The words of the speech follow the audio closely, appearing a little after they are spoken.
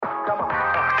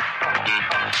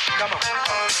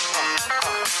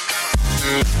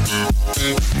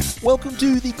Welcome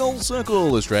to the Goal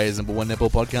Circle, Australia's #1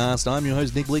 netball podcast. I'm your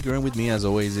host, Nick Bleeker, and with me, as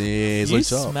always, is Luke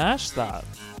Top. You smashed that.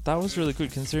 That was really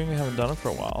good, considering we haven't done it for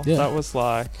a while. Yeah. That was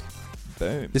like,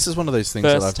 boom. This is one of those things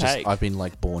that I've been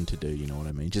like born to do, you know what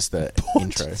I mean? Just the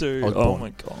intro. Oh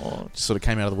my God. Just sort of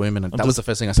came out of the womb, and that was the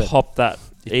first thing I said. Pop that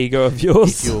ego of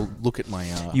yours. If you'll look at my...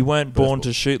 you weren't born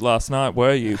to shoot last night,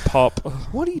 were you? Pop.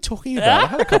 What are you talking about? I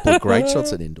had a couple of great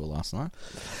shots at indoor last night.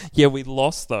 Yeah, we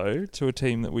lost, though, to a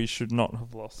team that we should not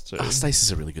have lost to.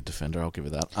 Stacey's a really good defender, I'll give her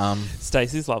that.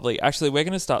 Stacey's lovely. Actually, we're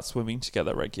going to start swimming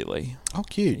together regularly. Oh,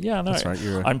 cute. Yeah, I know. That's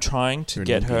right. I'm trying to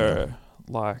get her,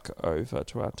 over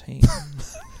to our team.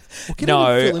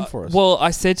 Fill in for us. Well,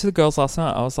 I said to the girls last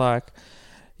night, I was like,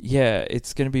 yeah,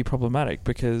 it's going to be problematic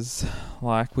because,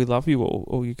 like, we love you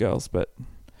all you girls, but,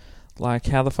 like,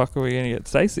 how the fuck are we going to get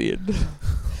Stacey in?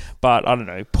 But, I don't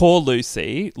know. Poor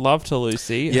Lucy. Love to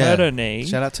Lucy. Yeah. Hurt her knee.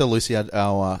 Shout out to Lucy,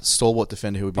 our stalwart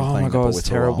defender who we've been Oh playing my God, netball it was with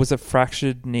terrible. for a while. Was it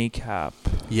fractured kneecap?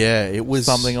 Yeah, it was...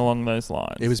 Something along those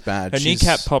lines. It was bad. Her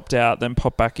kneecap popped out, then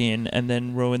popped back in, and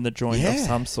then ruined the joint of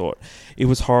some sort. It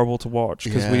was horrible to watch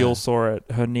because we all saw it.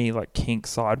 Her knee, like, kink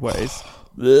sideways.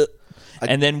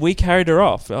 And then we carried her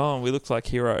off. Oh, we looked like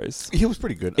heroes. He was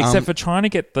pretty good. Except for trying to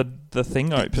get the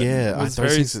thing open. Yeah, it was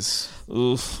those very...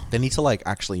 things they need to, like,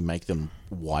 actually make them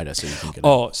wider so you can get it.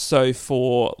 Oh, so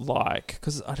for, like...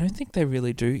 Because I don't think they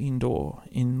really do indoor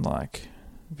in, like...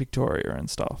 Victoria and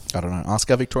stuff. I don't know. Ask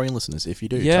our Victorian listeners if you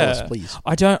do. Yeah. Tell us, please.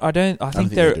 I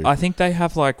think they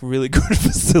have like really good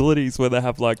facilities where they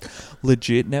have like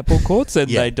legit netball courts and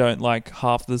they don't like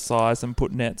half the size and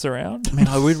put nets around. I mean,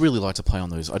 I would really like to play on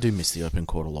those. I do miss the open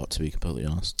court a lot, to be completely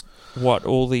honest. What,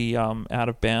 all the out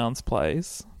of bounds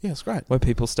plays? Yeah, it's great. Where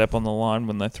people step on the line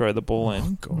when they throw the ball in.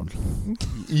 Oh, God.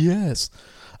 Yes.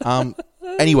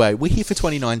 Anyway, we're here for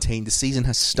 2019. The season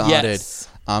has started. Yes.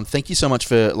 Thank you so much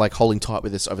for like holding tight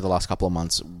with us over the last couple of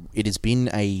months. It has been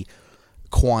a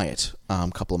quiet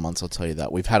couple of months, I'll tell you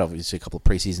that. We've had obviously a couple of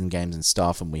preseason games and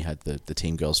stuff, and we had the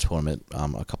Team Girls tournament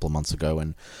a couple of months ago,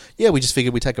 and yeah, we just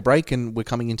figured we'd take a break, and we're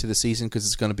coming into the season because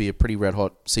it's going to be a pretty red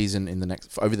hot season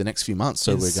over the next few months.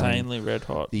 So insanely red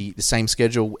hot. The same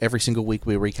schedule every single week.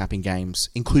 We're recapping games,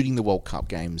 including the World Cup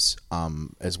games,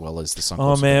 as well as the Suncorp.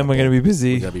 Oh man, we're going to be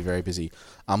busy. We're going to be very busy.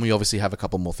 We obviously have a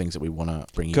couple more things that we want to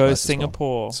bring in. Go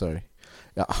Singapore. Well. So.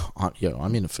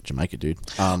 I'm in it for Jamaica, dude.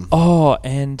 And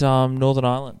Northern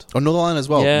Ireland. Oh, Northern Ireland as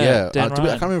well. Yeah. I can't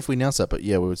remember if we announced that, but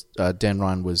yeah, Dan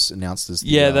Ryan was announced as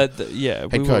the head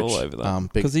coach. Were all over that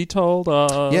because he told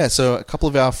us. Yeah, so a couple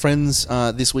of our friends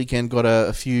this weekend got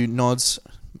a few nods.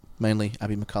 Mainly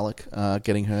Abby McCulloch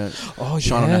getting her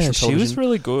shine on national television. She was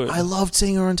really good. I loved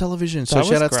seeing her on television. So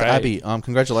shout out to Abby.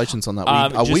 Congratulations on that.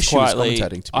 I wish she was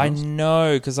commentating. To be honest. I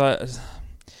know because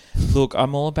Look,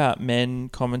 I'm all about men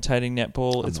commentating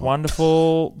netball. It's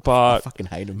wonderful, but... I fucking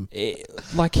hate him.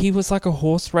 He was like a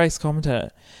horse race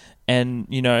commentator. And,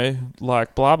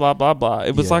 like, blah, blah, blah, blah.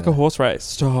 It was like a horse race.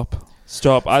 Stop.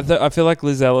 I feel like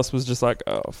Liz Ellis was just like,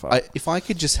 oh, fuck. If I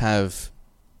could just have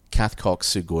Kath Cox,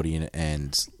 Sue Gordian,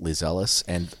 and Liz Ellis,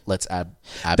 and let's add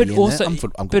Abby in there, I'm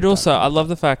good but also, I love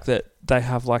the fact that they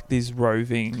have, like, these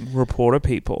roving reporter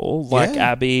people, like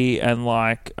Abby and,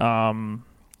 like...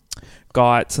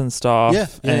 Geitz and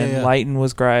stuff, Leighton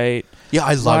was great. Yeah,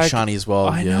 I love Shani as well.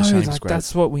 I know, Shani was great.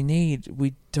 That's what we need.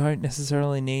 We don't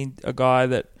necessarily need a guy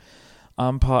that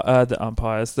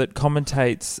umpires that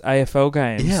commentates AFL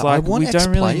games. Yeah, like, I want we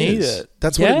don't really need it.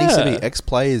 That's what it needs to be.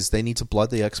 Ex-players, they need to blood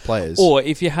the ex-players. Or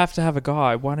if you have to have a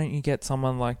guy, why don't you get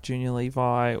someone like Junior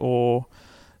Levi or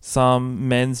some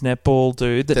men's netball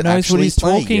dude that knows what he's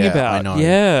talking about? I know.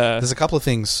 Yeah. There's a couple of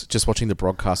things just watching the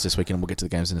broadcast this weekend, and we'll get to the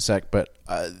games in a sec, but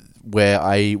where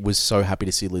I was so happy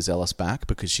to see Liz Ellis back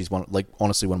because she's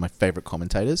honestly one of my favourite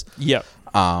commentators. Yep.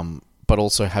 But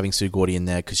also having Sue Gordy in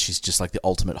there because she's just like the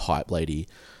ultimate hype lady.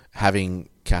 Having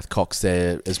Kath Cox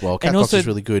there as well. Kath Cox is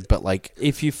really good, but like...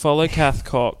 If you follow Kath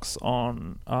Cox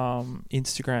on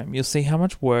Instagram, you'll see how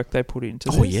much work they put into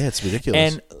this. Oh yeah, it's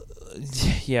ridiculous. And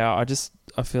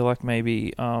I feel like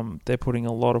maybe they're putting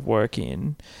a lot of work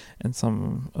in, and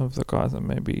some of the guys are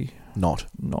maybe not,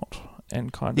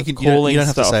 and kind of calling you don't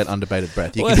have stuff. to say it under bated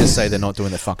breath. You can just say they're not doing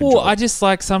their fucking job. Well, I just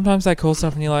like sometimes they call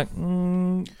stuff and you're like,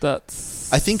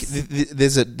 that's. I think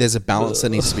there's a balance that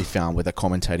needs to be found with the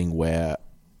commentating where.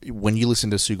 When you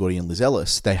listen to Sue Gordy and Liz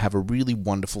Ellis, they have a really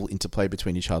wonderful interplay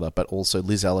between each other, but also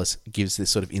Liz Ellis gives this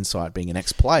sort of insight being an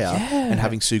ex-player and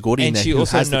having Sue Gordy in there who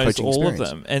has the coaching experience. And she also knows all of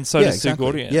them, and so does Sue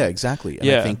Gordy. Yeah, exactly. And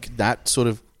I think that sort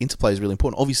of interplay is really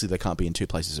important. Obviously, they can't be in two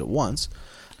places at once,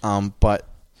 but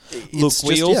Look, it's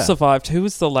we just, all yeah. survived. Who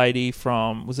was the lady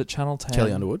from? Was it Channel 10?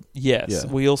 Kelly Underwood. Yes, Yeah.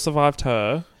 we all survived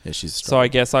her. Yeah, she's So strong. I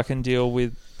guess I can deal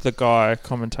with the guy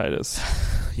commentators.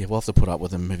 Yeah, we'll have to put up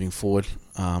with him moving forward.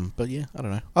 But yeah, I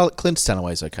don't know. Oh, Clint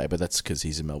Stanaway's okay, but that's because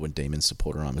he's a Melbourne Demons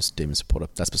supporter. I'm a Demons supporter.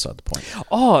 That's beside the point.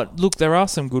 Oh, look, there are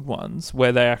some good ones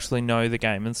where they actually know the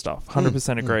game and stuff.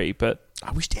 100% agree, but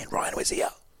I wish Dan Ryan was here.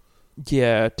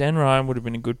 yeah, Dan Ryan would have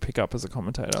been a good pickup as a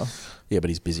commentator. Yeah, but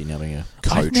he's busy now being a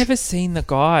coach. I've never seen the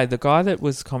guy that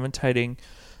was commentating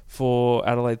for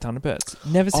Adelaide Thunderbirds.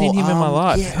 Never seen him in my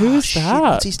life. Yeah, Who's that?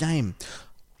 What's his name?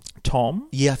 Tom?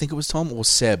 Yeah, I think it was Tom or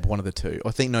Seb, one of the two.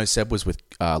 I think, no, Seb was with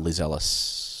Liz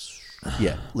Ellis.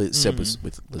 Yeah, Seb was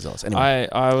with Liz Ellis. Anyway.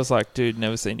 I was like, dude,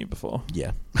 never seen you before.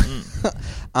 Yeah.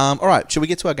 All right, shall we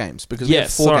get to our games? Because we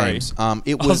have 4 games.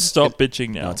 I'll stop bitching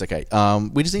now. No, it's okay.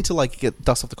 We just need to get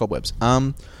dust off the cobwebs.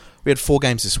 We had 4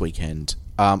 games this weekend.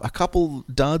 A couple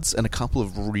duds and a couple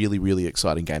of really, really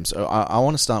exciting games. So I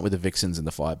want to start with the Vixens and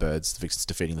the Firebirds. The Vixens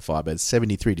defeating the Firebirds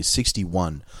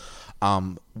 73-61.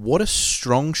 What a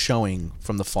strong showing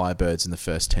from the Firebirds in the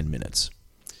first 10 minutes.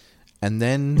 And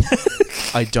then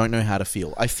I don't know how to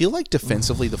feel. I feel like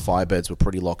defensively the Firebirds were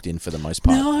pretty locked in for the most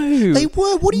part. No. They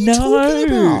were. What are you talking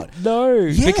about? No.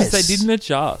 Yes. Because they didn't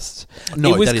adjust.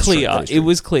 No, it was that is clear. true. That is It true.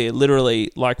 was clear.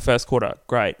 Literally, like first quarter,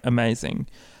 great, amazing.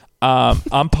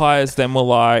 Umpires then were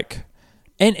like...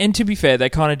 And to be fair,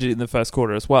 they kind of did it in the first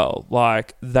quarter as well.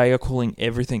 Like, they are calling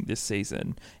everything this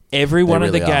season. Every one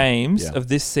of the really are. games Yeah. of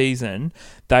this season,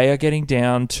 they are getting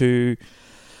down to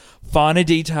finer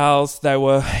details.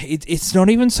 It's not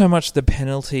even so much the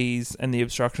penalties and the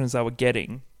obstructions they were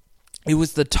getting. It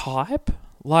was the type,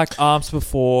 like arms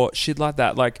before, shit like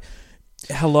that. Like,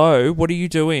 hello, what are you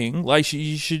doing? Like,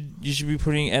 you should be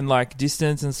putting, and like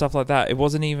distance and stuff like that. It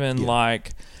wasn't even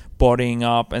like bodying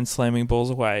up and slamming balls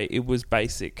away. It was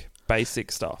basic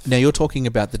stuff. Now you're talking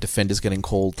about the defenders getting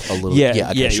called a little. Yeah.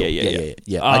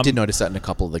 I did notice that in a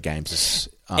couple of the games.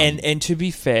 And to be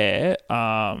fair,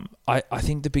 I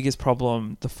think the biggest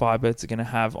problem the Firebirds are going to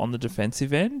have on the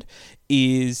defensive end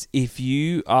is if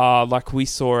you are, like we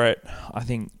saw it, I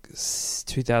think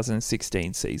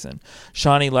 2016 season,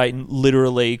 Shani Layton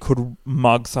literally could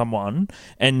mug someone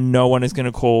and no one is going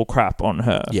to call crap on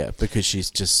her. Yeah, because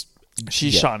she's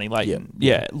Shani Layton.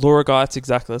 Yeah. Laura Geit's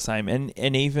exactly the same.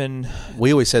 And even...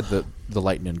 We always said that the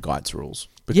Layton and Geit's rules.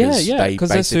 Because they're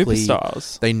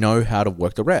superstars. They know how to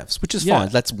work the refs, which is fine.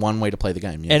 That's one way to play the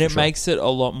game. Yeah, and it makes it a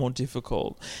lot more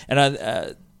difficult. And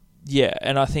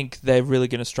I think they're really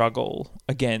going to struggle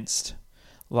against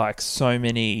like so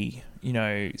many,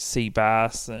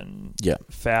 Seabass and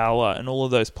Fowler and all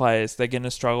of those players. They're going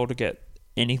to struggle to get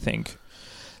anything.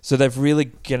 So they're really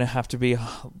going to have to be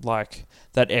like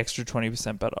that extra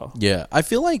 20% better. Yeah, I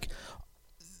feel like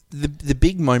the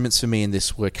big moments for me in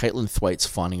this were Caitlin Thwaites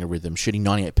finding a rhythm, shooting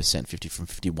 98%, 50 from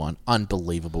 51.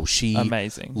 Unbelievable. She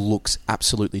amazing. Looks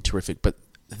absolutely terrific, but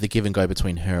the give and go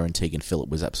between her and Tegan Phillip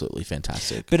was absolutely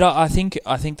fantastic. But I think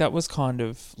that was kind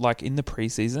of like in the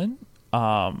preseason.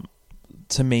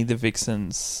 To me, the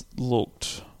Vixens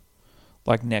looked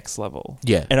like next level.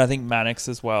 Yeah, and I think Mannix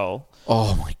as well.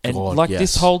 Oh my god! And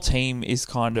this whole team is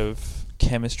kind of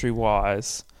chemistry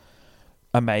wise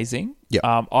amazing.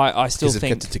 Yeah, I still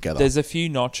think there's a few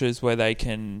notches where they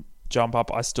can jump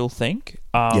up. I still think.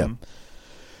 But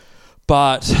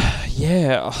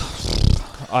yeah,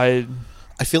 I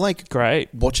feel like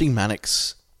great watching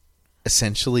Mannix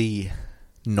essentially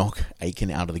knock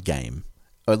Aiken out of the game.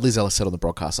 Liz Ellis said on the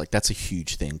broadcast, like, that's a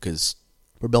huge thing because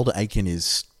Rebelda Aiken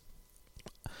is...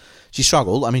 She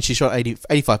struggled. I mean, she shot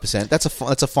 85%.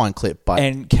 That's a fine clip.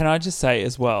 And can I just say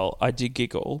as well, I did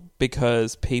giggle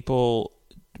because people...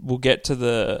 We'll get to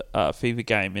the Fever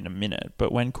game in a minute,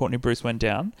 but when Courtney Bruce went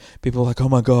down, people were like, oh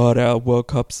my God, our World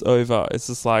Cup's over. It's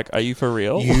just like, are you for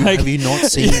real? Have you not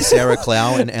seen Sarah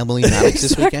Clow and Emily Maddox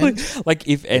this weekend? Like,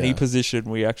 if any position,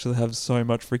 we actually have so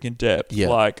much freaking depth. Yeah.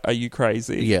 Like, are you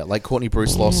crazy? Yeah, like Courtney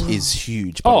Bruce loss is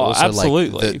huge, but also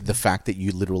absolutely. Like the fact that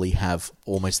you literally have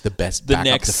almost the best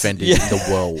backup defenders in the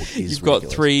world is You've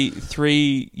ridiculous. got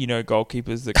three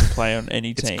goalkeepers that can play on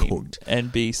any team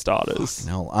and be starters.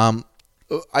 No,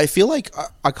 I feel like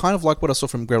I kind of like what I saw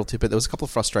from Gretel Tippett. There was a couple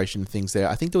of frustration things there.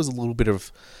 I think there was a little bit of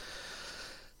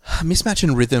mismatch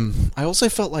in rhythm. I also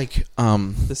felt like...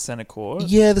 the centre court?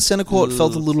 Yeah, the centre court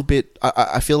felt a little bit...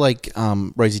 I feel like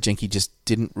Rosie Jenke just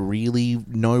didn't really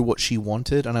know what she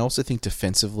wanted. And I also think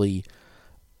defensively,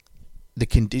 the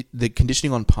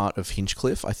conditioning on part of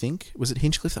Hinchcliffe, I think. Was it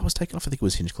Hinchcliffe that was taken off? I think it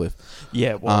was Hinchcliffe.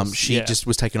 Yeah, it was. She just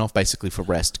was taken off basically for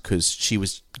rest because she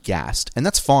was gassed. And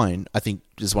that's fine. I think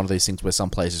it's one of those things where some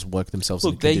players just work themselves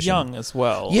into condition. They're young as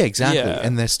well. Yeah, exactly. Yeah.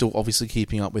 And they're still obviously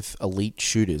keeping up with elite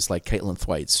shooters like Caitlin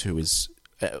Thwaites, who is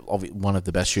one of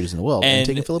the best shooters in the world, and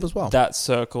Tegan Phillip as well. That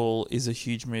circle is a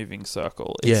huge moving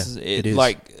circle. It is.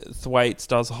 Like Thwaites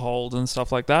does hold and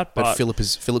stuff like that, but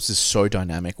Phillips is so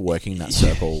dynamic working that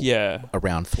circle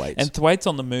around Thwaites. And Thwaites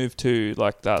on the move too,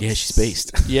 like that. Yeah, she's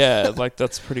beast. Yeah, like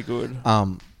that's pretty good.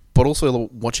 But also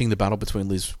watching the battle between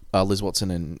Liz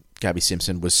Watson and Gabby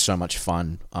Simpson was so much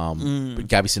fun.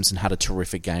 Gabby Simpson had a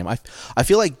terrific game. I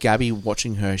feel like Gabby,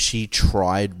 watching her, she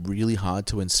tried really hard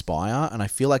to inspire, and I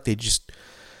feel like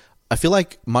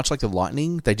much like the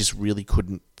Lightning, they just really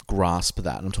couldn't grasp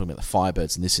that. And I'm talking about the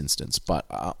Firebirds in this instance. But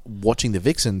watching the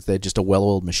Vixens, they're just a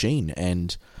well-oiled machine.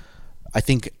 And I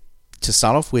think to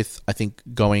start off with, I think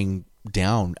going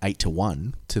down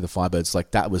 8-1 to the Firebirds,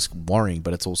 like that was worrying,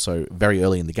 but it's also very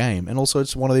early in the game. And also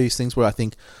it's one of these things where I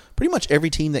think pretty much every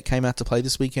team that came out to play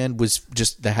this weekend was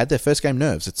just, they had their first game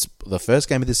nerves. It's the first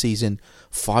game of the season,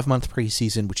 5-month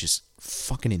preseason, which is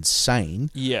fucking insane.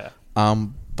 Yeah.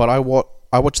 But I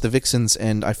watched the Vixens,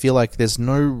 and I feel like there's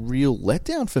no real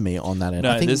letdown for me on that end.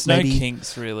 No, I think there's no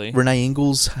kinks, really. Renee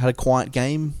Ingles had a quiet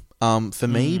game for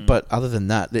me, but other than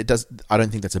that, I don't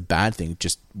think that's a bad thing.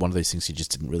 Just one of those things, she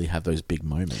just didn't really have those big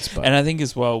moments. But and I think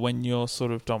as well, when you're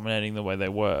sort of dominating the way they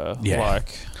were,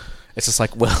 like... It's just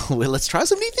like, well, let's try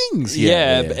some new things.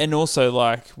 Yeah, and also,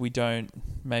 like, we don't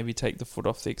maybe take the foot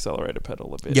off the accelerator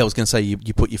pedal a bit. Yeah, I was going to say, you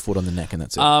put your foot on the neck and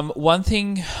that's it. One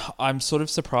thing I'm sort of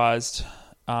surprised...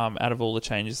 out of all the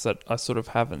changes that I sort of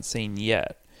haven't seen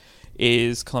yet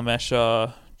is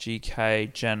Clemesha,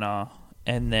 GK, Jenna,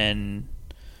 and then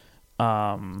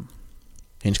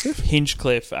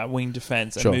Hinchcliffe at wing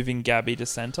defense and moving Gabby to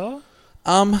center.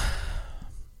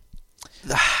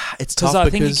 It's tough I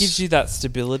think it gives you that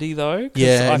stability though.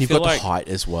 Yeah, and you've got the height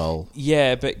as well.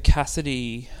 Yeah, but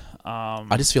Cassidy...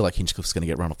 I just feel like Hinchcliffe's going to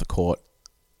get run off the court.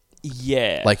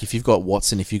 Yeah. Like if you've got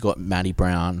Watson, if you've got Maddie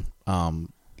Brown...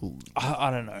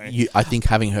 I don't know. I think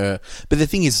having her... But the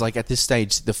thing is, like, at this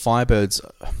stage, the Firebirds...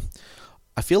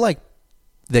 I feel like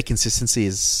their consistency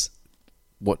is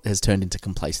what has turned into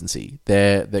complacency.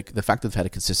 The fact that they've had a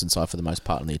consistent side for the most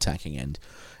part on the attacking end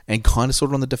and kind of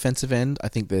sort of on the defensive end, I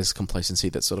think there's complacency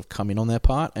that's sort of come in on their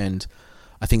part, and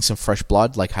I think some fresh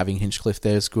blood, like having Hinchcliffe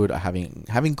there is good.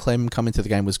 Having Clem come into the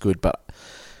game was good, but...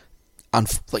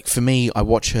 like for me, I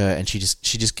watch her and she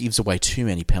just gives away too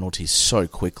many penalties so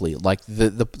quickly. Like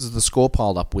the score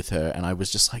piled up with her, and I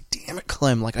was just like, damn it,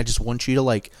 Clem! Like I just want you to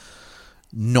like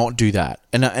not do that.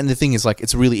 And the thing is, like,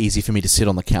 it's really easy for me to sit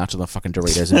on the couch on the fucking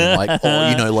Doritos and be like,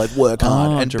 like work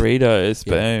hard. And Doritos,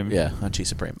 boom, yeah, Cheese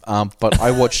Supreme. But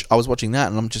I was watching that,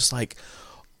 and I'm just like,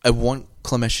 I want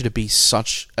Clemesha to be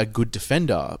such a good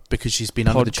defender because she's been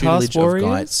under the tutelage of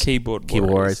guys, keyboard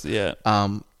warriors, yeah.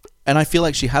 And I feel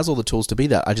like she has all the tools to be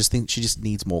that. I just think she just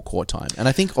needs more court time. And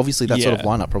I think, obviously, that sort of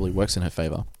lineup probably works in her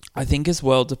favour. I think as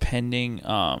well, depending...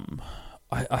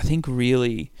 I think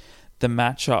really the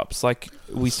matchups, like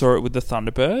we saw it with the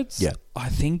Thunderbirds, I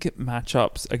think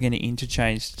matchups are going to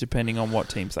interchange depending on what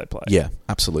teams they play. Yeah,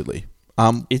 absolutely.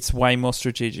 It's way more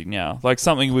strategic now. Like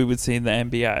something we would see in the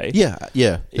NBA.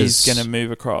 Yeah. Is going to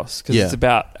move across because it's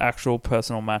about actual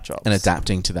personal matchups. And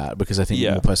adapting to that, because I think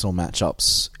more personal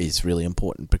matchups is really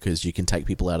important because you can take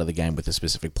people out of the game with a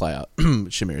specific player.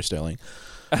 Shamira Sterling.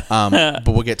 But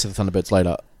we'll get to the Thunderbirds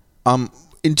later.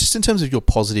 In terms of your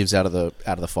positives out of the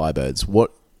Firebirds,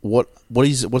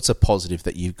 what's a positive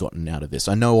that you've gotten out of this?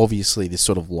 I know obviously this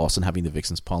sort of loss and having the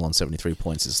Vixens pile on 73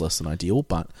 points is less than ideal,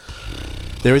 but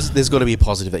there's got to be a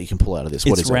positive that you can pull out of this.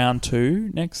 What is round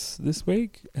 2 this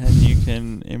week, and you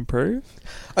can improve.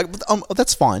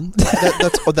 That's fine.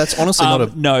 That's honestly not a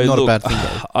bad thing.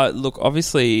 Though. Look,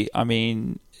 obviously, I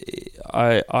mean,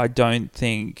 I don't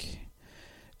think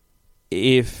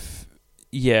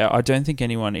I don't think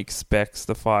anyone expects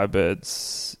the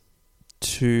Firebirds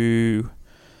to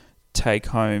take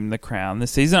home the crown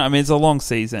this season. I mean, it's a long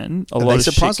season. They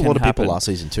surprised a lot of people last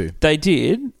season too. They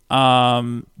did.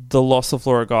 The loss of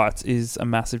Laura Geitz is a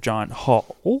massive giant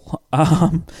hole.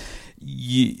 I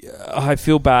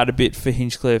feel bad a bit for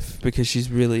Hinchcliffe because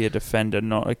she's really a defender,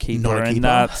 not a keeper. And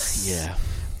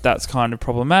that's kind of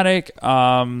problematic.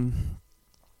 I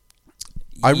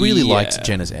really liked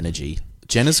Jenna's energy.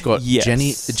 Jenna's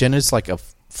like a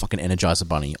fucking Energizer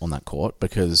bunny on that court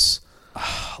because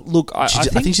look, I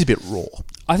think she's a bit raw.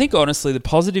 I think honestly the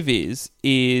positive is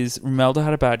Romelda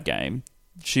had a bad game.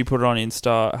 She put it on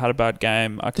Insta, had a bad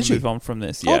game. I can move on from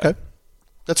this. Yeah. Oh, okay.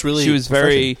 That's really... She was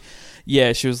very...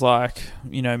 Yeah, she was like,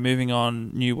 moving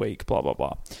on, new week, blah, blah,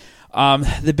 blah.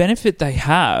 The benefit they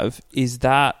have is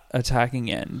that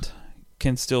attacking end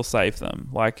can still save them.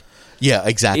 Like, yeah,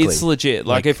 exactly. It's legit.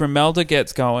 Like if Romelda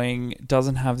gets going,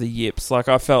 doesn't have the yips. Like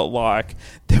I felt like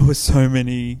there were so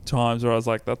many times where I was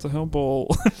like, "That's a hell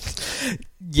ball."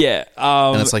 Yeah,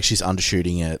 and it's like she's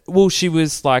undershooting it. Well, she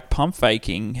was like pump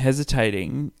faking,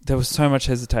 hesitating. There was so much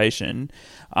hesitation.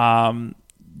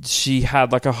 She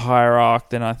had like a higher arc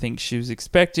than I think she was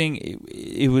expecting.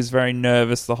 It was very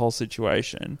nervous, the whole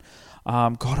situation.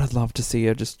 God, I'd love to see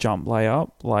her just jump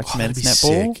layup like men's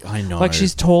netball. Sick. I know. Like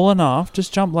she's tall enough,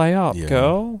 just jump layup,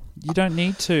 girl. You don't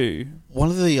need to. One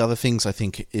of the other things I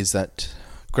think is that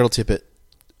Gretel Tippett,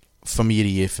 from year to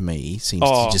year for me, seems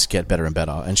to just get better and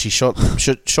better. And she shot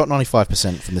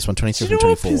 95% from this one, 23 from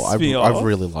 24. I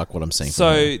really like what I'm seeing.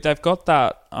 So they've got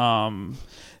that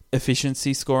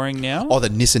efficiency scoring now. Oh, the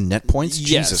Nissen net points?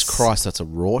 Yes. Jesus Christ, that's a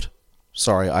rort.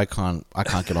 Sorry, I can't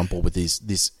get on board with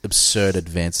this absurd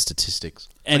advanced statistics.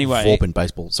 Anyway, VORP in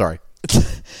baseball. Sorry.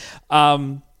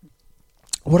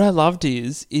 What I loved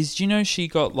is she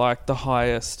got like the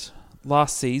highest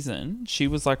last season. She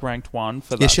was like ranked 1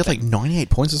 for that. Yeah, she had like 98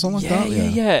 points or something like that.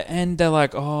 Yeah. And they're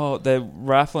like, they're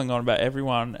raffling on about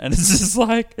everyone, and it's just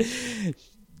like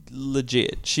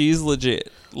legit. She's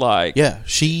legit. Like, yeah,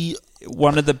 she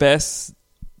one of the best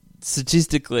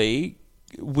statistically,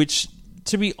 which,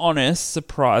 to be honest,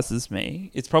 surprises me.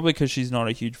 It's probably because she's not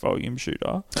a huge volume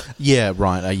shooter. Yeah,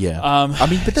 right. I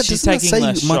mean, but that doesn't say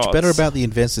much shots. better about the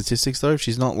advanced statistics, though. If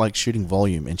she's not like shooting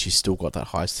volume and she's still got that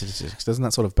high statistics, doesn't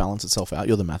that sort of balance itself out?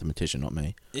 You're the mathematician, not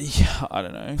me. Yeah, I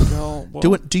don't know.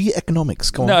 Girl, Do your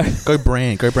economics. Go on. Go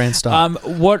brand stuff.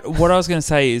 What I was going to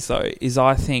say is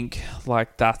I think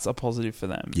like that's a positive for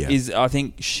them. Yeah. I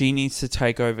think she needs to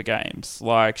take over games.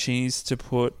 Like she needs to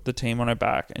put the team on her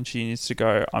back, and she needs to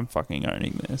go, I'm fucking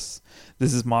owning this.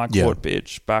 This is my court,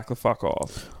 bitch. Back the fuck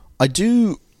off. I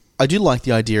do like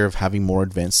the idea of having more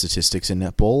advanced statistics in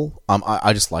netball.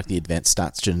 I just like the advanced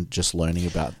stats and just learning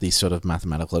about these sort of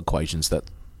mathematical equations that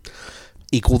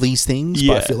equal these things.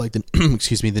 Yeah. But I feel like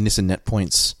the Nissen net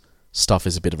points stuff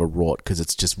is a bit of a rort because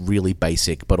it's just really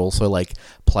basic. But also like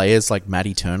players like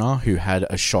Maddie Turner, who had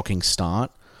a shocking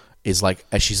start, is like,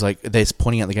 as she's like, they're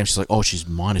pointing out the game, she's like, oh, she's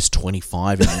minus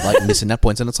 25 and like missing net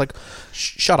points, and it's like,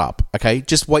 shut up, okay?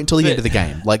 Just wait until the end of the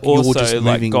game. Like, also, you're just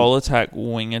moving. like goal attack,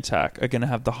 wing attack are going to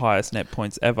have the highest net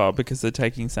points ever because they're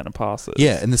taking center passes.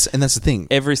 Yeah, and that's the thing.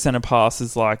 Every center pass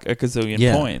is like a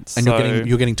gazillion points, and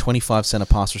you're getting 25 center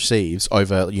pass receives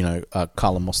over,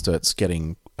 Carla Mostert's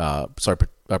getting,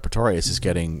 Pretorius is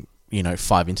getting,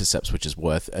 5 intercepts, which is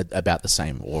worth about the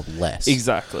same or less.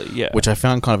 Exactly, yeah. Which I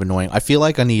found kind of annoying. I feel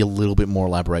like I need a little bit more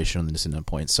elaboration on this in that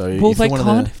point. So, well, they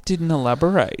kind of didn't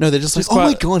elaborate. No, they're just like, oh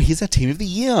my god, here's our team of the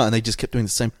year, and they just kept doing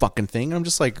the same fucking thing. And I'm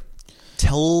just like,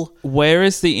 where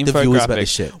is the infographic? Viewers about this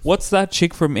shit. What's that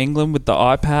chick from England with the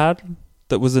iPad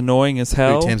that was annoying as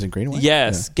hell? Tamsin Greenaway?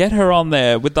 Yes, get her on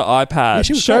there with the iPad.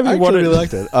 Yeah, show me what it. Really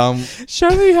liked it.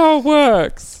 Show me how it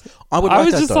works. I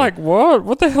was just like, what?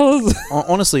 What the hell is?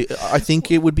 Honestly, I think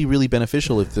it would be really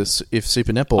beneficial if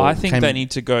Super Netball. I think they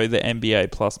need to go the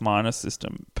NBA plus minus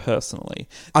system. Personally,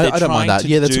 I don't mind that.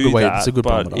 Yeah, that's a good way. It's a good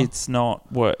but barometer. It's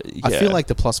not what. Yeah. I feel like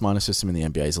the plus minus system in the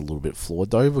NBA is a little bit flawed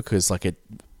though, because like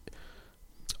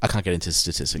I can't get into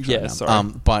statistics right now.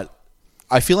 Sorry. But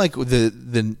I feel like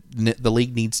the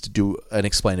league needs to do an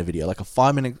explainer video, like a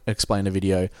 5-minute explainer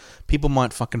video. People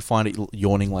might fucking find it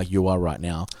yawning like you are right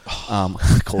now. Called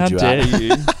How you dare out.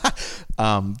 you?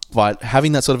 But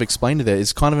having that sort of explainer there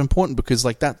is kind of important because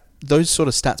like those sort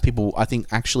of stats people I think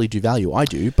actually do value. I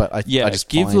do, but I just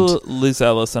give find Liz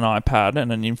Ellis an iPad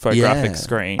and an infographic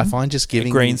screen. I find just giving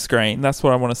a green screen. That's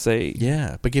what I want to see.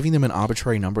 Yeah, but giving them an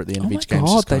arbitrary number at the end of each game. Oh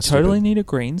my god, they totally need a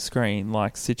green screen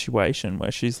like situation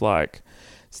where she's like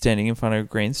standing in front of a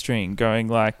green screen going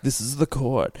like, this is the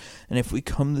court, and if we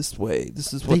come this way,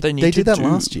 this is what they need to do. They did that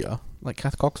last year. Like,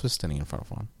 Kath Cox was standing in front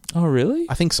of one. Oh, really?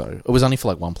 I think so. It was only for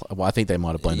like one player. Well, I think they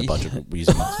might have blown the budget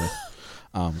using that.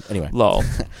 Anyway. Lol.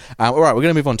 All right, we're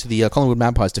going to move on to the Collingwood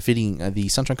Magpies defeating the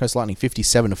Sunshine Coast Lightning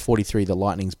 57-43, the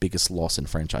Lightning's biggest loss in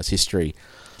franchise history.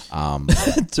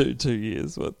 2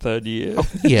 years, third year?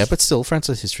 Yeah, but still,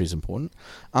 franchise history is important.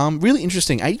 Really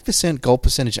interesting. 80% goal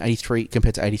percentage, 83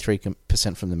 compared to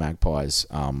 83% from the Magpies.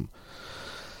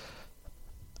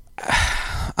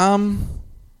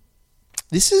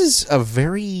 This is a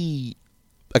very...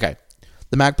 Okay,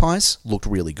 the Magpies looked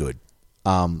really good.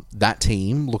 That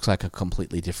team looks like a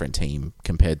completely different team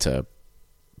compared to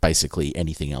basically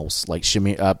anything else. Like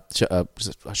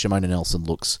Shimona Nelson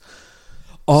looks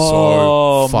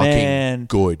Oh, so fucking man.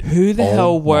 good. Who the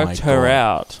hell worked my her God.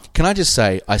 out? Can I just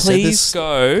say, I said Please this...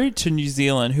 go to New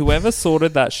Zealand. Whoever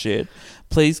sorted that shit,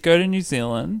 please go to New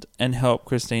Zealand and help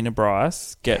Christina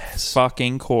Bryce get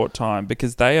fucking court time,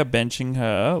 because they are benching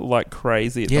her like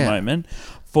crazy at the moment.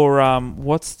 For,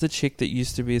 what's the chick that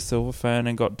used to be a Silver Fern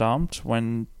and got dumped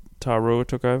when Tarua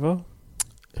took over?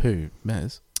 Who?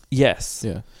 Mez? Yes.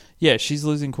 Yeah. Yeah, she's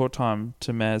losing court time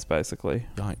to Mez, basically.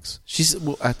 Yikes. She's...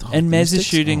 Well, and Mez is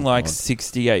shooting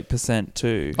 68%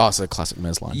 too. Oh, so classic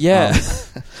Mez line. Yeah.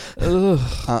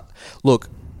 Look,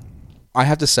 I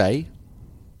have to say,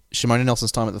 Shimona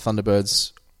Nelson's time at the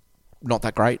Thunderbirds, not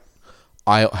that great.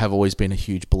 I have always been a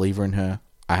huge believer in her.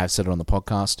 I have said it on the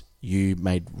podcast. You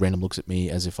made random looks at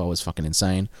me as if I was fucking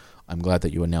insane. I'm glad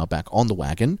that you are now back on the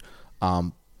wagon.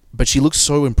 But she looks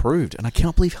so improved, and I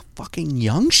cannot believe how fucking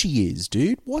young she is,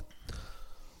 dude. What?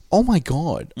 Oh my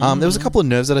God. There was a couple of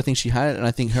nerves that I think she had, and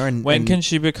I think her and... When can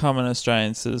she become an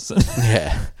Australian citizen?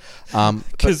 Yeah.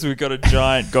 Because we've got a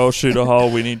giant goal shooter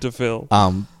hole we need to fill.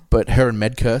 But her and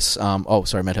Medhurst...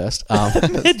 Medhurst.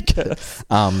 Medhurst.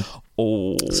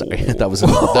 Sorry,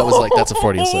 that's a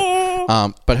Freudian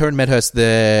slip. But her and Medhurst,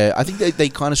 I think they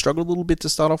kind of struggled a little bit to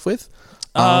start off with.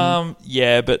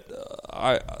 Yeah, but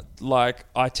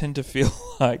I tend to feel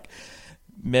like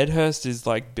Medhurst is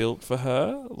like built for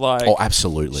her. Like, oh,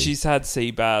 absolutely. She's had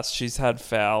Seabass, she's had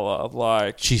Fowler.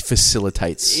 Like, she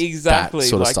facilitates exactly that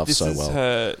sort of like stuff this so is well.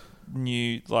 Her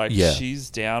new she's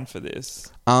down for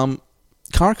this.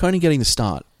 Cara Coney getting the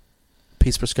start.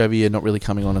 Peace Praskovia not really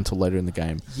coming on until later in the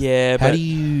game. Yeah, how do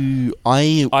you?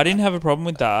 I didn't have a problem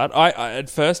with that. I at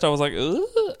first I was like, ugh,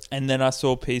 and then I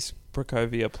saw Peace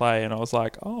Praskovia play, and I was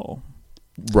like, oh,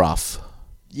 rough.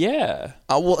 Yeah.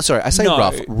 I say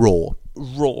rough. Raw.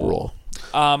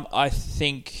 I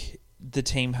think the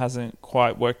team hasn't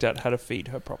quite worked out how to feed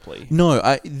her properly. No,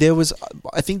 I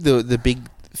think the big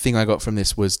thing I got from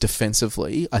this was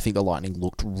defensively. I think the Lightning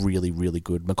looked really, really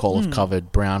good. McAuliffe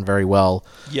covered Brown very well.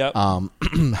 Yep.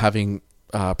 Having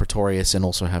Pretorius and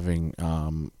also having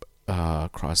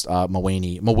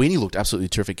Mawini. Mawini looked absolutely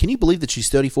terrific. Can you believe that she's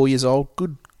 34 years old?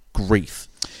 Good grief.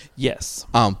 Yes.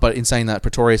 But in saying that,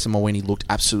 Pretorius and Mawini looked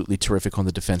absolutely terrific on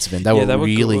the defensive end. They were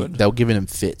good. They were giving him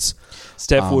fits.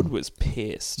 Steph Wood was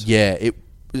pissed. Yeah,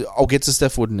 I'll get to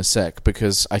Steph Wood in a sec,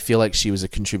 because I feel like she was a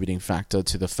contributing factor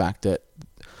to the fact that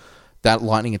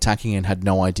Lightning attacking end had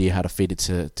no idea how to feed it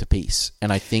to Peace.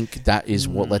 And I think that is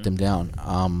what let them down.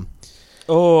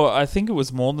 I think it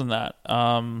was more than that.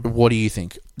 What do you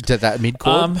think? That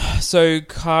mid-court? So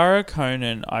Cara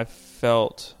Conan, I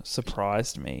felt,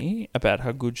 surprised me about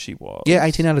how good she was. Yeah,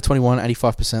 18 out of 21,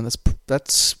 85%.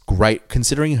 That's great,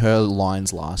 considering her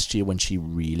lines last year when she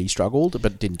really struggled,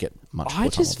 but didn't get much. I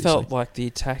just felt like the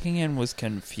attacking end was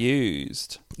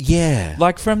confused. Yeah.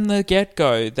 Like from the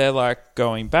get-go, they're like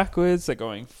going backwards, they're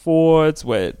going forwards,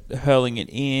 we're hurling it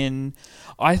in.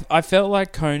 I felt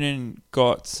like Conan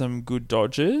got some good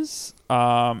dodges,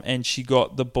 and she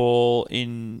got the ball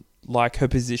in, like her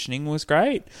positioning was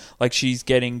great. Like she's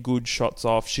getting good shots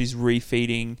off, she's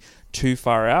refeeding too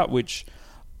far out, which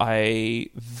I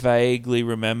vaguely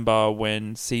remember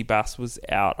when Seabass was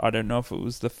out. I don't know if it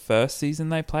was the first season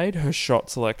they played. Her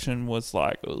shot selection was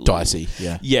like... Ooh. Dicey,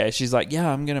 yeah. Yeah, she's like,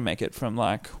 yeah, I'm going to make it from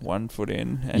like 1 foot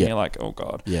in. And you're like, oh,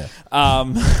 God. Yeah.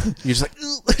 You're just like,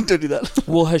 don't do that.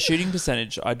 Well, her shooting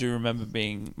percentage, I do remember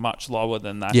being much lower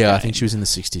than that. Yeah, game. I think she was in the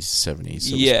 60s to 70s.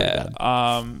 So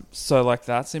yeah. So like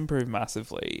that's improved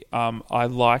massively. I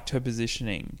liked her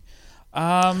positioning.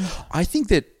 I think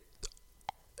that...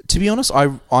 To be honest, I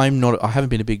haven't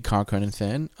been a big Cara Conan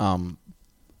fan,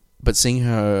 but seeing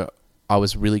her, I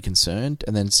was really concerned,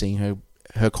 and then seeing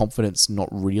her confidence not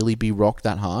really be rocked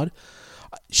that hard.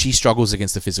 She struggles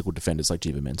against the physical defenders like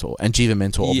Jiva Mentor, and Jiva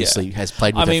Mentor obviously has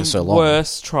played with her for so long.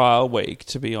 Worst trial week,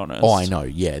 to be honest. Oh, I know,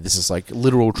 yeah. This is like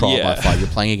literal trial by fire. You're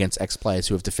playing against ex-players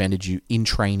who have defended you in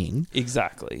training.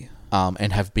 Exactly.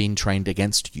 And have been trained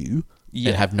against you.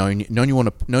 Yeah. And have known you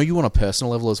on a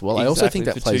personal level as well. Exactly, I also think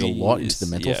that plays a lot into the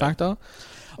mental factor.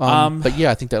 But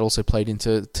yeah, I think that also played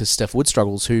into Steph Wood's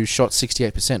struggles, who shot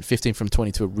 68%, 15 from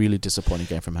 20 to a really disappointing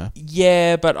game from her.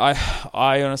 Yeah, but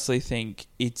I honestly think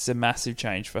it's a massive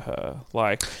change for her.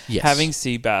 Like, having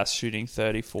Seabass shooting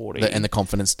 30-40. And the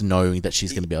confidence to knowing that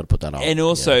she's going to be able to put that up. And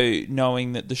also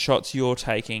knowing that the shots you're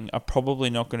taking are probably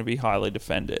not going to be highly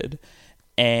defended.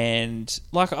 And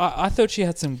like I thought she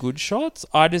had some good shots.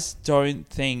 I just don't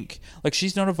think, like,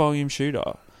 she's not a volume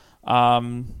shooter.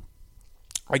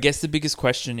 I guess the biggest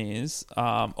question is,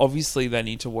 obviously they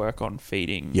need to work on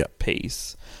feeding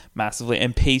Peace massively,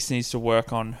 and Peace needs to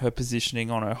work on her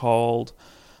positioning on her hold.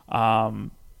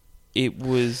 it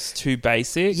was too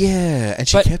basic. Yeah, and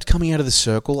she kept coming out of the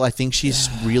circle. I think she's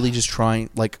really just trying...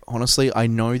 Like, honestly, I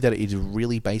know that it is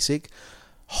really basic.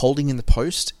 Holding in the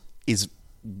post is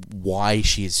why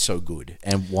she is so good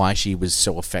and why she was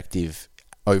so effective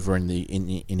over in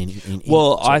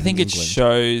I think it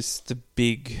shows the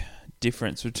big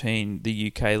difference between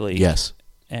the UK league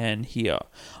and here.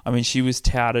 I mean, she was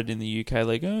touted in the UK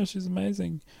league. Oh, she's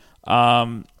amazing.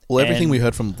 Everything we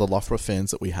heard from the Loughborough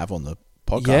fans that we have on the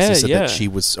podcast said that she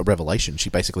was a revelation. She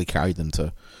basically carried them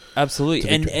to... Absolutely.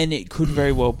 And it could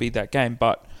very well be that game,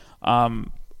 but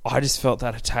I just felt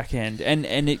that attack end.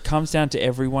 And it comes down to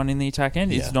everyone in the attack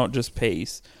end. It's not just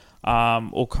Peace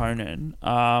or Conan.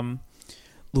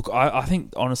 Look, I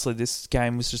think, honestly, this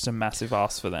game was just a massive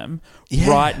ask for them. Yeah.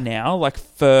 Right now, like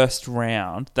first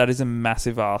round, that is a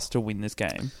massive ask to win this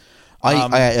game.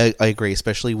 I agree,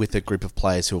 especially with a group of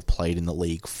players who have played in the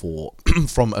league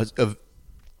from a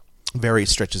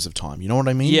various stretches of time. You know what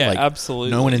I mean? Yeah,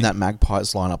 absolutely. No one in that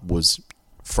Magpies lineup was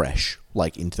fresh,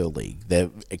 like, into the league. They're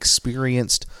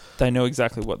experienced. They know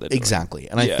exactly what they're doing. Exactly.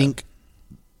 And I think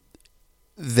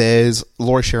there's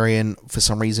Laura Sherian, for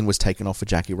some reason, was taken off for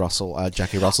Jackie Russell.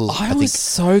 Jackie Russell's... I was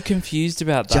so confused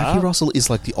about that. Jackie Russell is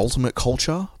like the ultimate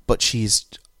culture, but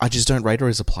I just don't rate her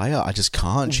as a player. I just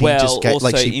can't.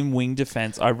 In wing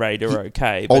defense, I rate her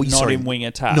okay, but not in wing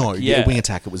attack. No, wing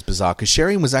attack, it was bizarre, because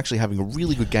Sherian was actually having a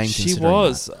really good game. She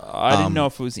was. I didn't know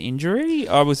if it was injury.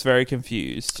 I was very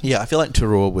confused. Yeah, I feel like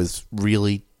Tarua was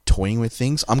really toying with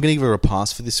things. I'm going to give her a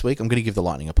pass for this week. I'm going to give the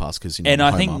Lightning a pass because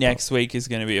I think next week is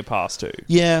going to be a pass too.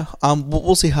 Yeah,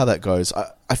 we'll see how that goes.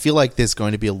 I feel like there's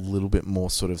going to be a little bit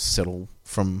more sort of settle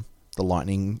from the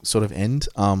Lightning sort of end.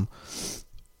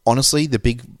 Honestly,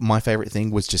 my favourite thing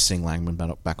was just seeing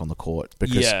Langman back on the court,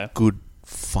 because good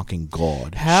fucking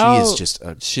God,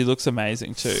 she looks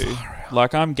amazing too.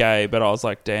 Like, I'm gay, but I was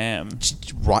like, damn.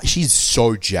 Right, she's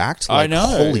so jacked. Like, I know.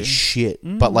 Holy shit.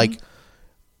 Mm. But like,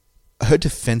 her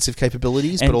defensive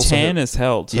capabilities, and but also tan as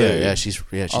hell too. Yeah, she's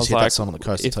hit that sun on the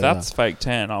coast. If that's fake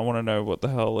tan, I want to know what the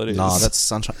hell it is. No, that's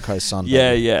Sunshine Coast sun.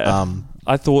 Yeah.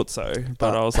 I thought so,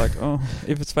 but I was like,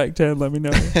 if it's fake tan, let me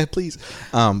know. Please.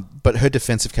 But her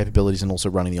defensive capabilities and also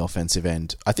running the offensive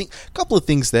end, I think a couple of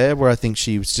things there where I think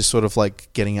she was just sort of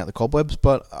like getting out the cobwebs,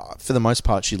 but for the most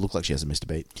part, she looked like she hasn't missed a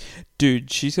beat.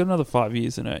 Dude, she's got another 5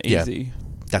 years in her. Easy. Yeah,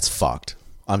 that's fucked.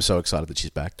 I'm so excited that she's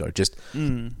back, though. Just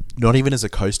not even as a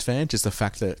Coast fan, just the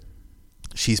fact that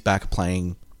she's back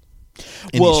playing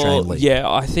in the Australian League. Yeah,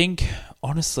 I think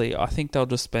they'll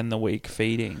just spend the week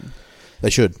feeding. They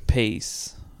should.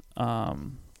 Peace.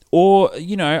 Or,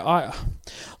 I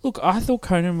thought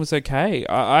Conan was okay.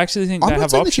 I actually think they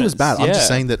have options. I'm not saying that she was bad. I'm just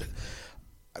saying that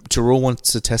Tarua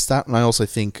wants to test that, and I also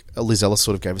think Liz Ellis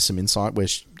sort of gave us some insight where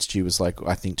she was like,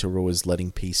 I think Tarua is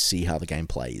letting Peace see how the game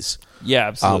plays. Yeah,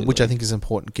 absolutely. Which I think is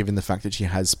important given the fact that she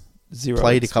has Zero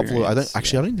played experience. a couple of... I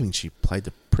don't think she played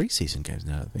the preseason games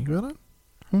now that I think about it.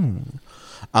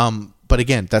 But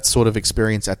again, that's sort of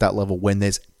experience at that level when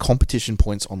there's competition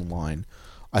points on the line.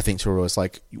 I think Tarua is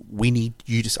like, I need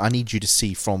you to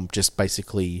see from just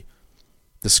basically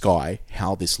the sky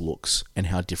how this looks and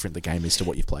how different the game is to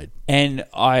what you've played. And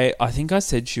I think I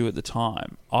said to you at the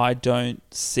time, I don't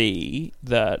see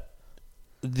that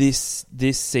this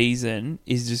season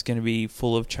is just going to be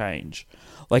full of change.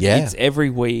 Like, it's every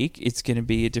week, it's going to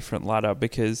be a different ladder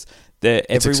because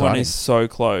everyone is so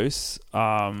close.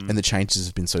 And the changes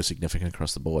have been so significant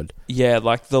across the board. Yeah,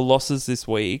 like the losses this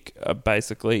week are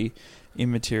basically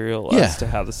immaterial as to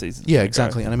how the season's going to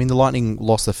exactly. go. And I mean, the Lightning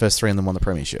lost the first three and then won the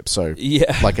premiership. So,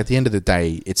 like, at the end of the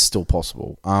day, it's still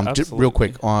possible. Just real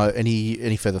quick,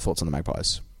 any further thoughts on the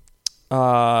Magpies?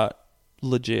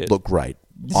 Legit. Look great.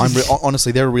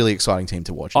 Honestly, they're a really exciting team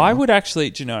to watch. I would actually, are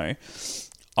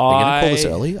you going to call this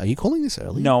early? Are you calling this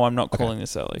early? No, I'm not calling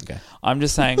this early. Okay. I'm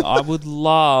just saying I would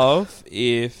love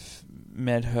if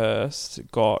Medhurst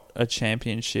got a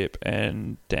championship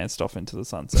and danced off into the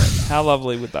sunset. How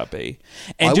lovely would that be?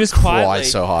 And I just would cry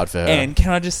so hard for her. And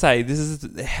can I just say, this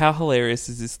is how hilarious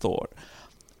is this thought?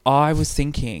 I was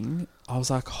thinking, I was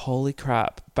like, holy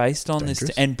crap, based on this...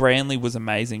 And Branley was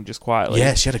amazing, just quietly.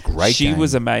 Yeah, she had a great game. She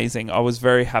was amazing. I was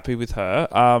very happy with her.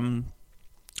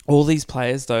 All these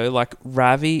players, though, like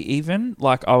Ravi even,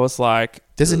 like I was like...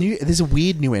 There's a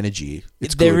weird new energy.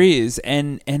 There is.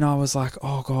 And I was like,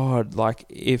 oh, God, like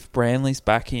if Branley's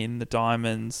back in, the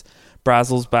Diamonds,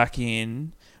 Brazel's back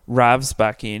in, Rav's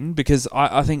back in, because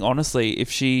I think, honestly, if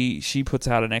she puts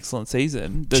out an excellent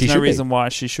season, there's no reason why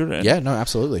she shouldn't. Yeah, no,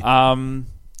 absolutely.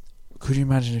 Could you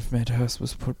imagine if Medhurst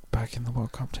was put back in the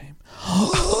World Cup team?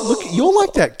 Look, you're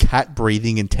like that cat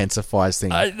breathing intensifies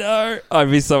thing. I know. I'd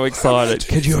be so excited.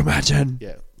 Could you imagine?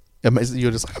 Yeah.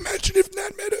 You're just like, imagine if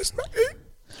Nat met us.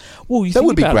 Well, that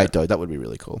would be great, though. That would be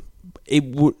really cool. It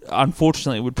would,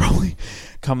 unfortunately, it would probably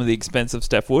come at the expense of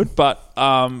Steph Wood, but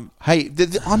hey,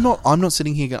 I'm not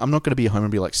sitting here. I'm not going to be at home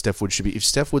and be like Steph Wood should be. If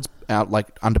Steph Wood's out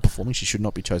like underperforming, she should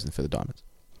not be chosen for the Diamonds.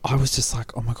 I was just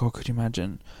like, oh my god, could you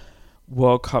imagine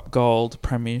World Cup gold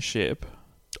premiership?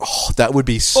 Oh, that would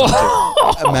be so.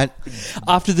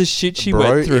 After the shit she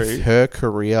went through, if her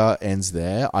career ends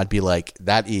there, I'd be like,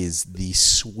 that is the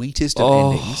sweetest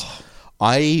of endings.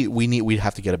 We'd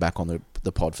have to get her back on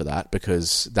the pod for that,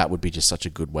 because that would be just such a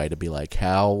good way to be like,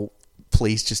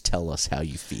 please just tell us how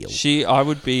you feel. I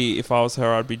would be, if I was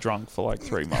her, I'd be drunk for like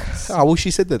 3 months. Oh, well,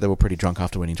 she said that they were pretty drunk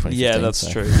after winning 2015. Yeah,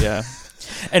 that's true, yeah.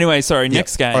 Anyway, sorry,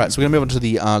 next game. All right, so we're going to move on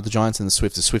to the Giants and the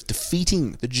Swifts. The Swifts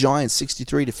defeating the Giants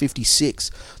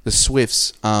 63-56. The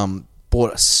Swifts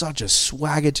brought such a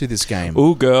swagger to this game.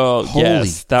 Oh, girl. Holy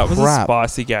yes, that was crap. a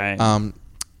spicy game.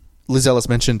 Liz Ellis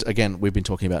mentioned, again, we've been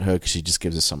talking about her because she just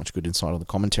gives us so much good insight on the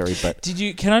commentary. But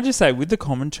can I just say, with the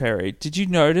commentary, did you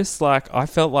notice, like, I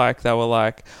felt like they were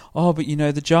like, oh, but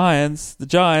the Giants,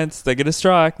 they're going to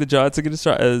strike, the Giants are going to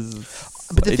strike.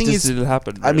 But the thing is, didn't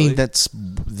happen, really. I mean, that's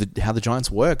how the Giants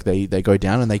work. They go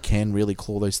down and they can really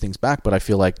claw those things back. But I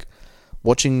feel like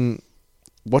watching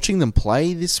them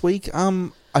play this week,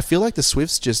 I feel like the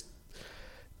Swifts just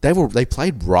they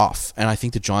played rough, and I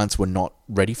think the Giants were not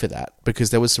ready for that, because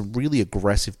there was some really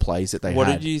aggressive plays that they had. What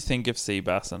did you think of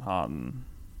Seabass and Harden?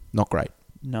 Not great.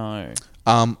 No.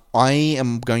 I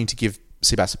am going to give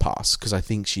Seabass a pass, because I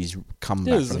think she's come back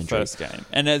from injury. It was the first game.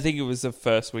 And I think it was the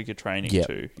first week of training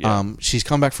too. Yeah. She's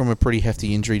come back from a pretty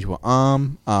hefty injury to her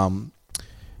arm.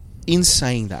 In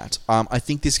saying that, I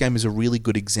think this game is a really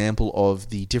good example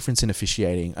of the difference in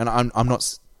officiating. And I'm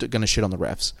not going to shit on the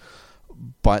refs,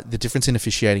 but the difference in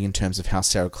officiating in terms of how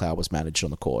Sarah Clow was managed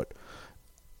on the court.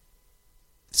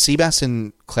 Seabass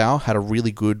and Clow had a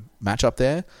really good matchup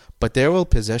there, but there were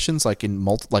possessions, like in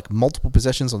multiple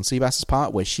possessions on Seabass's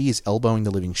part, where she is elbowing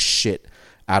the living shit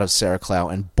out of Sarah Clow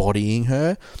and bodying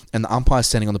her, and the umpire's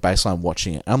standing on the baseline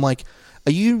watching it. And I'm like,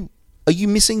 are you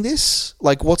missing this?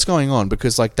 Like, what's going on?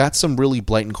 Because like that's some really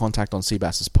blatant contact on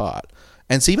Seabass's part.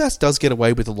 And Seabass does get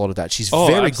away with a lot of that. She's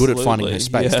very good at finding her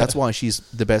space. Yeah. That's why she's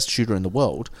the best shooter in the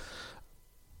world.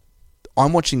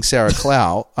 I'm watching Sarah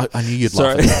Clow. I knew you'd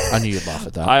laugh at that. I knew you'd laugh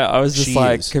at that. I was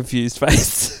just confused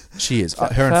face. She is.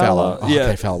 Her and Fowler. Yeah.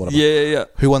 Okay, Fowler, whatever. Yeah.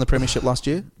 Who won the premiership last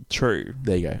year? True.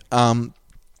 There you go.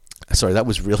 Sorry, that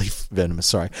was really venomous.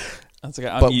 Sorry. That's okay.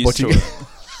 I'm used to it.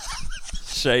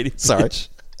 Shady. Sorry.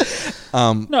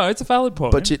 No, it's a valid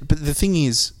point. But the thing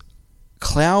is,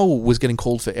 Clow was getting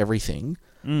called for everything,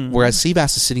 whereas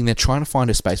Seabass is sitting there trying to find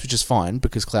her space, which is fine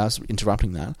because Clow's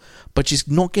interrupting that. But she's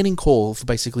not getting called for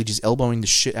basically just elbowing the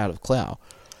shit out of Clow.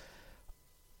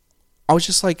 I was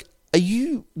just like,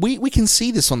 we can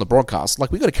see this on the broadcast.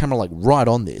 Like, we got a camera like right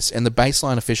on this, and the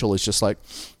baseline official is just like...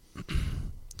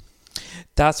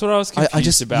 That's what I was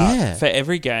confused about. Yeah. For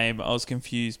every game, I was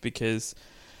confused because,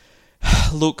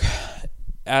 look,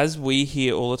 as we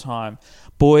hear all the time,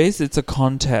 boys, it's a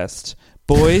contest.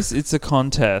 Boys, it's a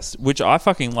contest, which I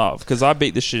fucking love because I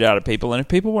beat the shit out of people, and if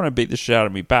people want to beat the shit out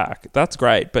of me back, that's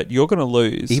great, but you're going to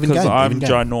lose because I'm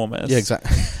ginormous. Yeah,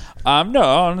 exactly. No,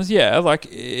 honestly, yeah, like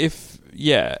if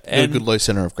you're a good low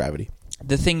center of gravity.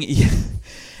 The thing,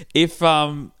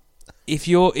 if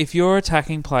your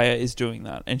attacking player is doing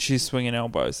that and she's swinging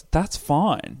elbows, that's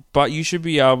fine. But you should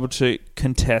be able to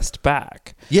contest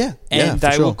back. Yeah, and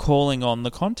they sure. were calling on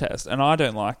the contest, and I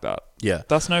don't like that. Yeah,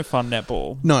 that's no fun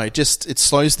netball. No, it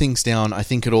slows things down. I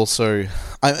think it also.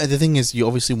 The thing is, you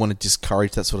obviously want to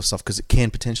discourage that sort of stuff because it can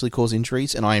potentially cause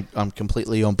injuries, and I'm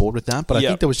completely on board with that. But I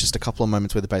think there was just a couple of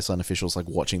moments where the baseline officials like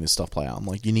watching this stuff play out. I'm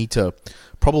like, you need to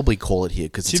probably call it here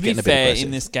because it's getting a bit aggressive. To be fair,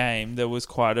 in this game, there was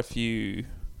quite a few.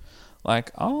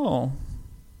 Like,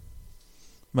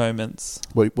 moments.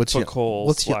 What's your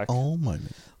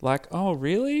moment? Like, oh,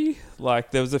 really?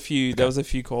 Like, there was a few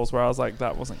calls where I was like,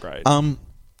 that wasn't great.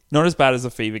 Not as bad as a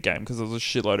Fever game because there was a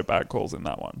shitload of bad calls in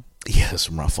that one. Yeah, there's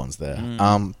some rough ones there.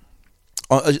 On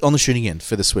the shooting end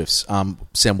for the Swifts,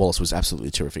 Sam Wallace was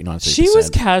absolutely terrific. 93%. She was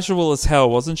casual as hell,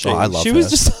 wasn't she? Oh, I love her. She was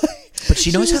just like, but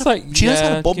she knows how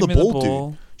to bob the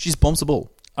ball, dude. She just bombs the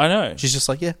ball. I know. She's just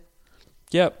like, yeah.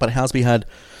 Yep. But Housby had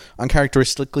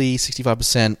uncharacteristically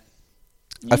 65%.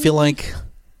 I feel like,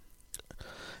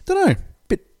 don't know,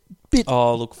 bit.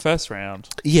 Oh, look, first round.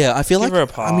 Yeah, I feel Give like. her a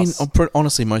pass. I mean,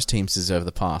 honestly, most teams deserve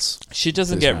the pass. She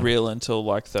doesn't get real until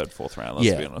like third, fourth round.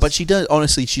 Let's be honest. But she does.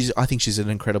 Honestly, I think she's an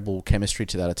incredible chemistry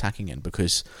to that attacking end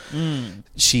because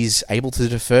she's able to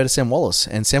defer to Sam Wallace,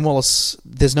 and Sam Wallace,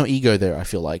 there's no ego there. I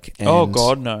feel like. And oh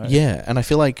God, no. Yeah, and I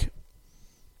feel like.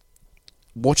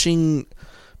 watching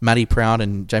Maddie Proud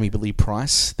and Jamie Lee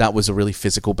Price, that was a really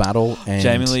physical battle. And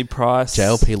Jamie Lee Price.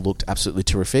 JLP looked absolutely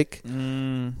terrific.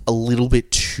 A little bit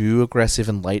too aggressive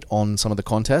and late on some of the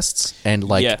contests. And,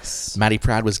 like, Yes. Maddie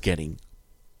Proud was getting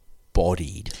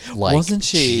bodied. Like, Wasn't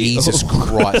she? Jesus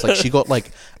Christ. Like, she got,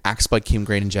 like, axed by Kim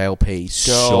Green and JLP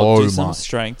Girl, do so some much.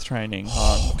 strength training,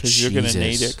 hon, because you're going to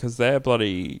need Jesus. it, because they're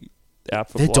bloody out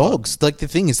for They're blood. dogs. Like, the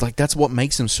thing is, like, that's what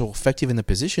makes them so effective in the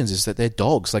positions is that they're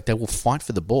dogs. Like, they will fight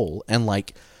for the ball, and,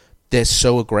 like, they're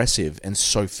so aggressive and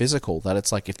so physical that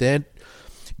it's like if they're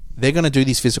going to do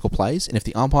these physical plays, and if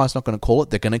the umpire's not going to call it,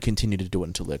 they're going to continue to do it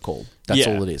until they're called. That's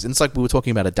all it is. And it's like we were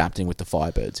talking about adapting with the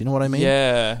Firebirds. You know what I mean?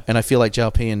 Yeah. And I feel like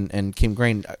JLP and Kim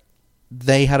Green,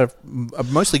 they had a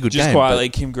mostly good Just game. quietly,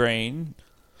 Kim Green,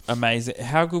 amazing.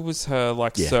 How good was her,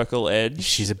 like, circle edge?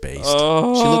 She's a beast.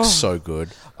 Oh. She looks so good.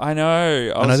 I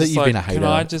know. I know that you've been a can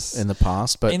I hater just, in the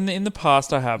past, but in the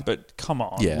past I have, but come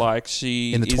on. Yeah. Like,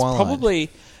 she In the is twilight. probably...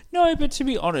 No, but to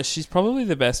be honest, she's probably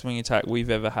the best wing attack we've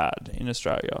ever had in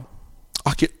Australia.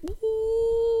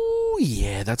 ooh,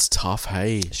 yeah, that's tough,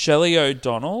 hey. Shelley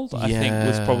O'Donnell, I think,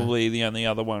 was Yeah. probably the only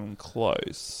other one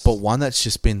close. But one that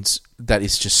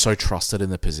is just so trusted in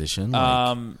the position.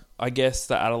 Like, I guess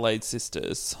the Adelaide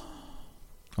sisters,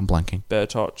 I'm blanking.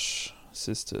 Bertoch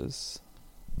sisters,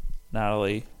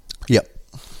 Natalie. Yep.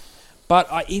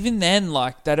 But even then,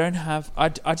 like, they don't have... I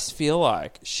just feel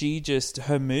like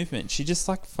her movement, she just,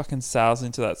 like, fucking sails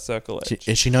into that circle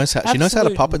edge. She knows how to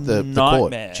puppet the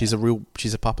court. nightmare. She's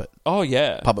a puppet. Oh,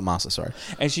 yeah. Puppet master, sorry.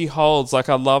 And she holds... Like,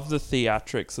 I love the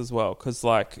theatrics as well, because,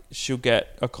 like, she'll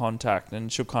get a contact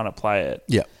and she'll kind of play it.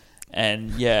 Yeah.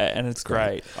 And, yeah, and it's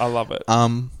great. I love it.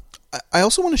 I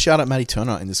also want to shout out Maddie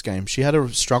Turner in this game. She had a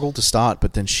struggle to start,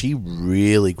 but then she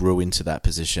really grew into that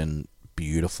position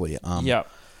beautifully. Yeah.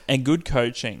 And good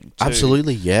coaching, too.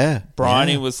 Absolutely, yeah.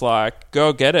 Bryony yeah. was like,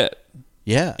 go get it.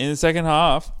 Yeah. In the second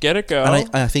half, get it, girl. And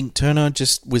I think Turner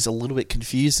just was a little bit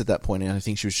confused at that point, and I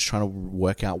think she was just trying to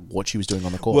work out what she was doing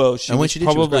on the court. Well, she and when was she did,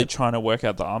 she probably great. trying to work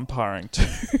out the umpiring, too.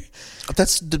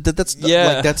 That's Yeah.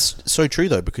 like, that's so true,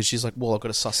 though, because she's like, well, I've got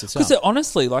to suss this out. Because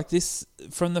honestly, like this,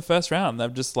 from the first round, they're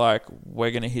just like,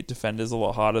 we're going to hit defenders a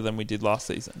lot harder than we did last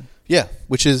season. Yeah,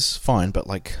 which is fine, but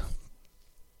like,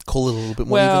 call it a little bit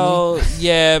more Well, evenly.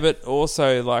 yeah, but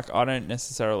also, like, I don't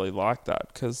necessarily like that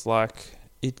because, like,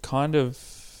 it kind of...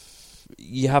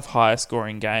 You have higher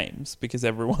scoring games because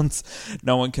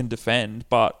no one can defend,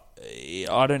 but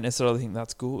I don't necessarily think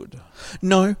that's good.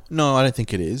 No, I don't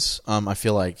think it is. I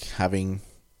feel like having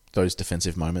those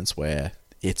defensive moments where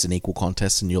it's an equal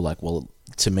contest and you're like, well,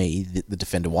 to me, the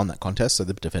defender won that contest, so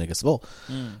the defender gets the ball.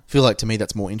 I feel like, to me,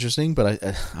 that's more interesting, but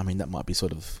I mean, that might be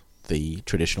sort of the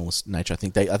traditionalist nature. I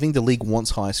think the league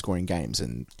wants high scoring games,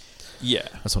 and yeah,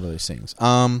 that's one of those things.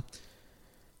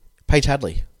 Paige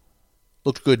Hadley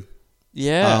looked good.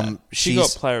 Yeah, she got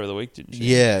Player of the Week, didn't she?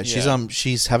 Yeah,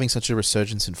 she's having such a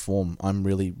resurgence in form. I'm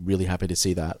really, really happy to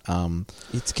see that.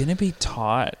 It's going to be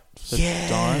tight for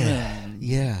Diamond.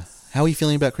 Yeah. How are you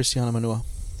feeling about Christiana Manua?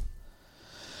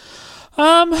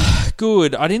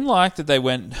 Good. I didn't like that they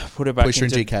put her back Push her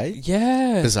in into GK?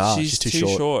 Yeah, Bizarre. She's too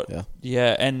short.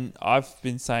 Yeah, and I've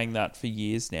been saying that for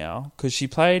years now because she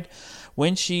played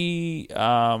when she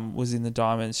was in the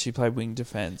Diamonds. She played wing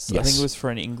defense. Yes. I think it was for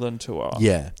an England tour.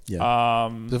 Yeah.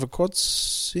 Was it a quad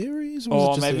series?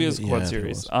 Or maybe it was a quad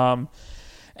series.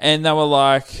 And they were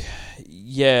like,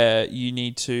 yeah, you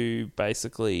need to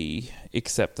basically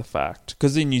accept the fact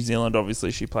because in New Zealand,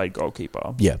 obviously, she played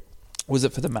goalkeeper. Yeah. Was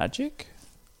it for the Magic?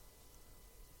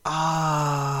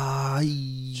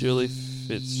 Julie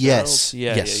Fitzgerald? Yes.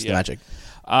 Yeah. The Magic.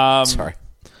 Sorry.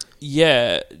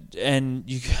 Yeah, and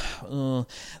you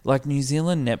like New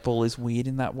Zealand netball is weird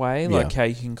in that way. Like how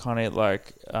you can kind of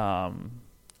like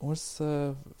what's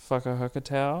the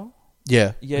whakahakatau?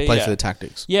 Yeah. Play for the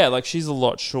tactics. Yeah, like she's a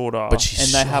lot shorter, but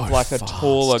she's they so have like fast. a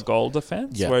taller goal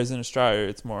defense. Yeah. Whereas in Australia,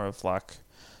 it's more of like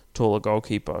taller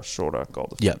goalkeeper, shorter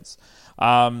goal defense.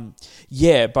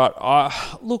 Yeah. But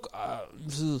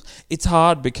it's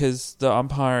hard because the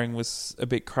umpiring was a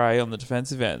bit cray on the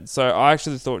defensive end. So I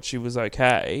actually thought she was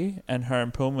okay, and her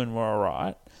and Pillman were all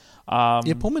right.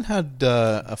 Pullman had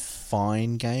a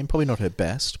fine game, probably not her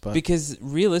best, but because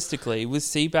realistically, with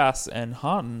Seabass and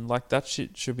Hutton, like that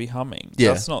shit should be humming.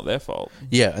 Yeah. That's not their fault.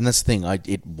 Yeah, and that's the thing.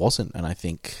 It wasn't, and I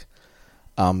think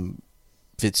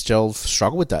Fitzgerald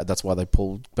struggled with that. That's why they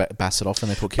pulled Bassett off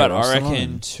and they put Kira But I Austin on, reckon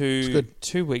and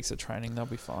 2 weeks of training, they'll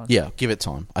be fine. yeah, give it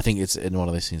time. I think it's in one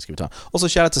of these things. Give it time. Also,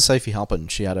 shout out to Sophie Halpin.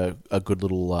 She had a good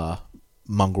little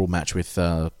mongrel match with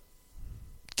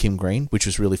Kim Green, which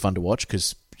was really fun to watch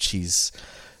because she's.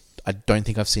 I don't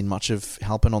think I've seen much of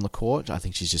Halpin on the court. I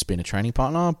think she's just been a training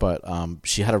partner, but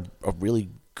she had a really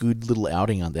good little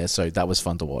outing on there, so that was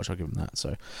fun to watch. I'll give them that.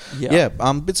 So yeah,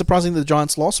 a bit surprising that the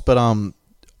Giants lost, but I'm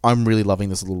really loving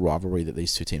this little rivalry that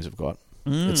these two teams have got.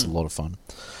 It's a lot of fun.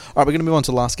 All right, we're going to move on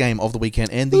to the last game of the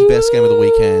weekend and the best game of the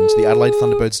weekend. The Adelaide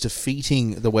Thunderbirds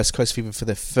defeating the West Coast Fever for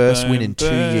their first win in 2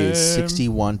 years,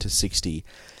 61-60.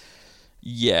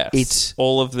 Yes. It's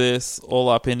all of this, all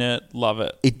up in it. Love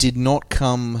it. It did not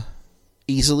come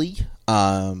easily.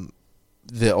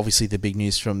 Obviously, the big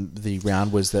news from the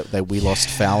round was that we lost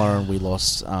Fowler and we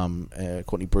lost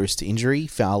Courtney Bruce to injury.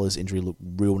 Fowler's injury looked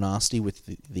real nasty with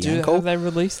the ankle. Have they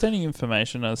released any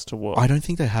information as to what? I don't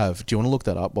think they have. Do you want to look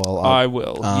that up? Well, I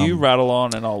will. You rattle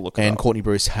on and I'll look it up. And Courtney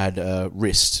Bruce had a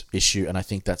wrist issue, and I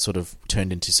think that sort of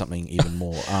turned into something even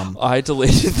more. I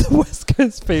deleted the West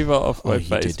Coast Fever off my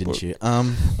Facebook. You did, didn't you?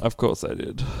 Of course I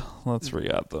did. Let's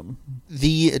re-add them.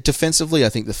 Defensively, I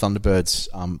think the Thunderbirds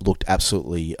looked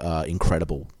absolutely incredible.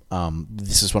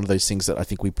 This is one of those things that I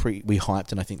think we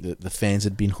hyped, and I think that the fans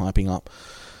had been hyping up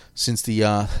since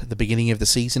the beginning of the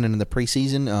season and in the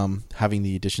preseason, having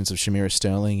the additions of Shamira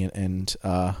Sterling and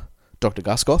Dr.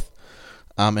 Guskoth,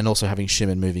 and also having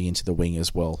Shimon moving into the wing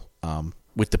as well,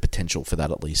 with the potential for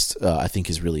that at least, I think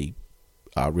is really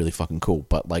fucking cool.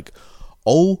 But like,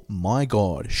 oh my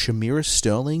god, Shamira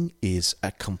Sterling is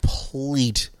a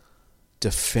complete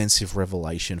defensive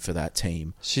revelation for that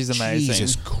team. She's amazing.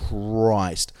 Jesus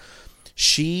Christ.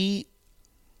 She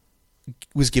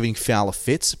was giving Fowler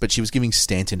fits, but she was giving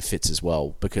Stanton fits as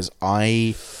well, because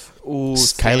Kaylee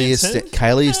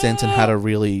Stanton had a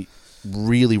really,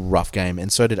 really rough game,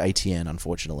 and so did ATN,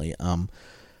 unfortunately.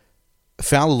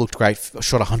 Fowler looked great,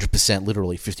 shot 100%,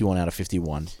 literally 51 out of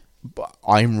 51. But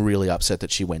I'm really upset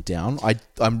that she went down.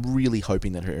 I'm really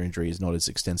hoping that her injury is not as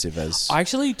extensive as... I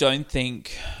actually don't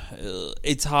think...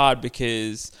 it's hard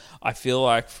because I feel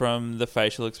like from the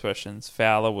facial expressions,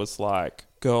 Fowler was like,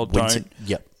 girl,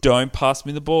 don't pass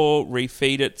me the ball,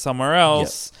 refeed it somewhere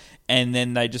else. Yep. And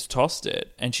then they just tossed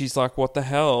it. And she's like, what the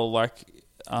hell? Like,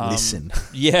 listen.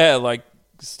 Yeah, like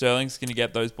Sterling's going to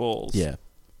get those balls. Yeah.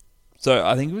 So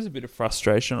I think it was a bit of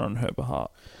frustration on her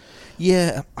behalf.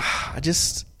 Yeah,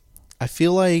 I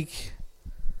feel like...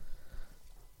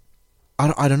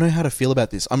 I don't know how to feel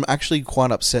about this. I'm actually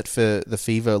quite upset for the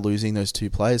Fever losing those two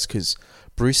players, because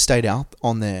Bruce stayed out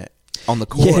on the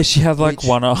court. Yeah, she had like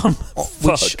one arm.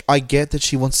 Which I get that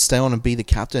she wants to stay on and be the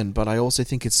captain, but I also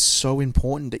think it's so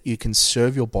important that you can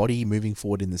serve your body moving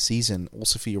forward in the season,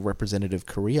 also for your representative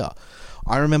career.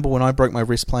 I remember when I broke my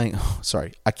wrist playing...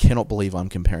 sorry, I cannot believe I'm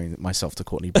comparing myself to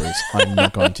Courtney Bruce. I'm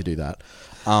not going to do that.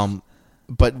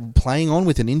 But playing on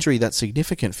with an injury that's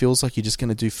significant feels like you're just going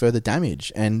to do further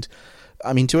damage. And,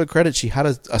 I mean, to her credit, she had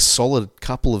a solid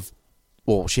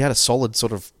she had a solid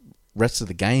sort of rest of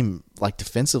the game, like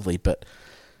defensively, but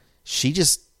she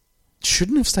just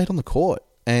shouldn't have stayed on the court.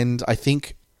 And I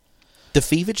think the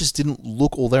Fever just didn't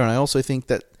look all there. And I also think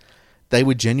that they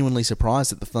were genuinely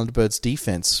surprised that the Thunderbirds'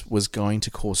 defense was going to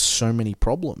cause so many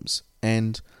problems.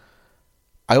 And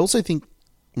I also think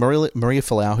Maria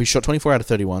Folau, who shot 24 out of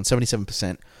 31,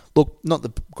 77%. Look, not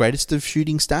the greatest of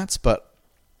shooting stats, but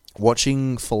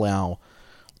watching Folau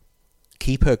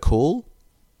keep her cool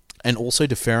and also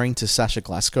deferring to Sasha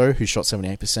Glasgow, who shot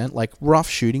 78%, like rough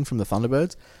shooting from the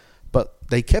Thunderbirds, but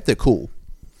they kept their cool.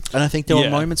 And I think there were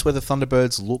moments where the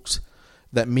Thunderbirds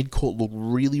that mid-court looked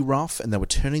really rough, and they were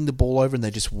turning the ball over, and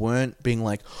they just weren't being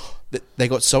like... They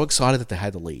got so excited that they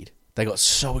had the lead. They got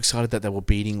so excited that they were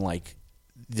beating, like,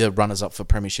 the runners-up for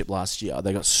premiership last year.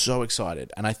 They got so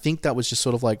excited. And I think that was just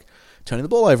sort of like turning the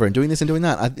ball over and doing this and doing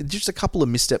that. Just a couple of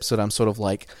missteps that I'm sort of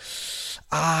like,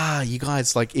 you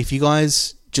guys, like, if you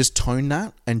guys just tone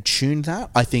that and tune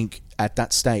that, I think at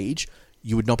that stage,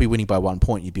 you would not be winning by 1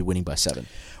 point. You'd be winning by 7.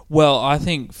 Well, I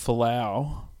think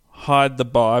Folau, hide the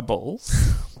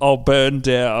Bibles. I'll burn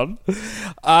down.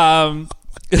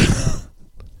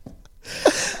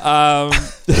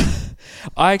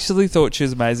 I actually thought she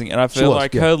was amazing, and I feel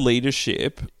like her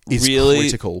leadership is really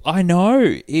critical. I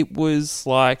know. It was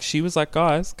like, she was like,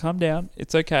 guys, calm down.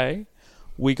 It's okay.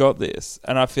 We got this.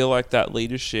 And I feel like that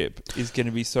leadership is going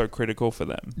to be so critical for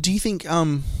them. Do you think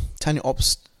Tanya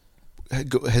Ops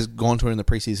has gone to her in the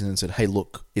preseason and said, hey,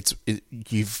 look,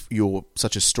 you're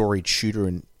such a storied shooter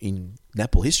in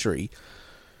netball history.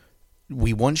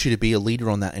 We want you to be a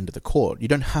leader on that end of the court. You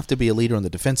don't have to be a leader on the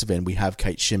defensive end. We have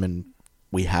Kate Shimon.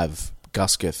 We have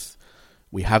Gusketh,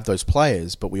 we have those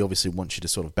players, but we obviously want you to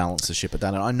sort of balance the ship at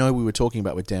that. And I know we were talking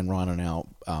about with Dan Ryan on our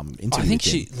interview. I think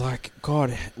she, like,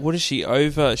 God, what is she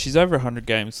over? She's over 100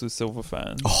 games with Silver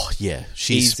Ferns. Oh, yeah.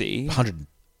 She's easy. 120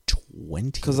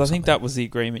 20. Because I think that was the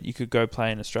agreement. You could go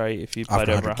play in Australia if you played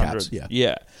After over 100 100. caps,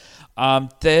 Yeah.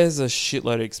 There's a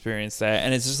shitload of experience there,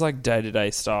 and it's just like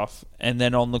day-to-day stuff. And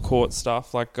then on the court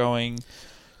stuff, like going,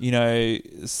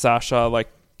 Sasha, like,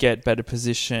 get better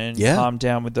position, calm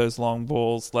down with those long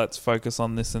balls, let's focus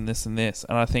on this and this and this.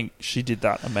 And I think she did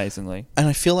that amazingly. And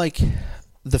I feel like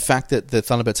the fact that the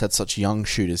Thunderbirds had such young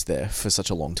shooters there for such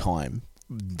a long time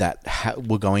that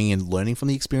were going and learning from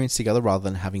the experience together rather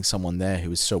than having someone there who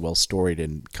was so well storied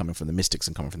and coming from the Mystics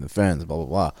and coming from the Ferns and blah, blah,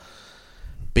 blah.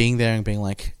 Being there and being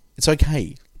like, it's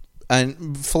okay. And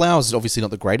Falau is obviously not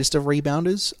the greatest of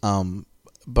rebounders,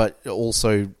 but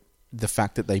also the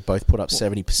fact that they both put up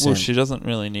 70%. Well, she doesn't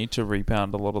really need to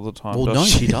rebound a lot of the time. Well, no,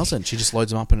 she doesn't. She just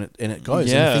loads them up and it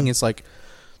goes. Yeah. And the thing is, like...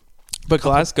 But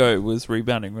Glasgow was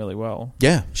rebounding really well.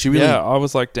 Yeah, she really... Yeah, I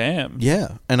was like, damn.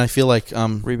 Yeah, and I feel like...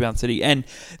 Rebound City. And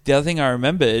the other thing I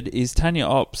remembered is Tanya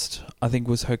Obst, I think,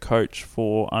 was her coach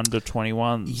for under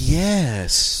 21.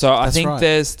 Yes. So I think right.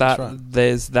 there's that right.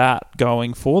 there's that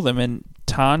going for them. And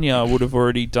Tanya would have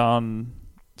already done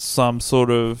some sort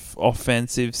of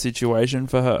offensive situation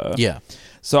for her. Yeah.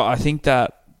 So I think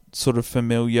that sort of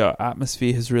familiar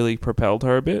atmosphere has really propelled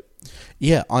her a bit.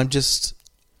 Yeah,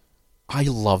 I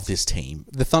love this team.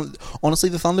 Honestly,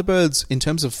 the Thunderbirds, in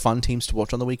terms of fun teams to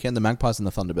watch on the weekend, the Magpies and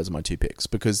the Thunderbirds are my two picks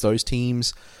because those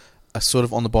teams are sort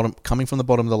of on the bottom, coming from the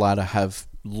bottom of the ladder, have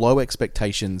low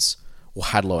expectations, or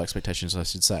had low expectations, I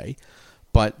should say,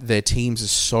 but their teams are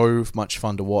so much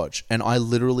fun to watch. And I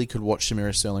literally could watch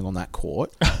Samira Sterling on that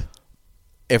court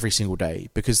every single day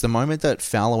because the moment that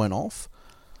Fowler went off,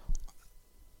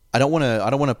 I don't want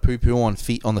to poo-poo on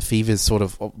the Fever's sort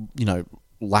of,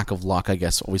 lack of luck, I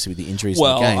guess, obviously with the injuries in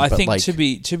the game. Well, I think like, to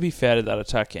be fair to that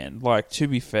attack end,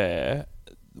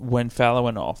 when Fowler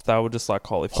went off, they were just like,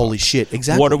 holy shit,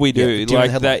 exactly. What do we do? Yeah,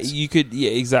 like that,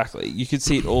 exactly. You could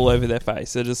see it all over their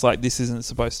face. They're just like, this isn't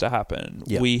supposed to happen.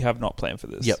 Yep. We have not planned for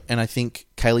this. Yep. And I think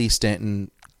Kaylee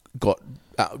Stanton got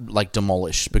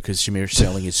demolished because Shamira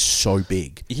Sterling is so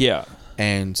big. Yeah.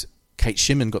 And Kate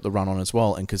Shimon got the run on as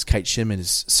well. And because Kate Shimon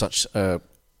is such a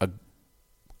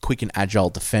quick and agile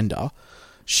defender,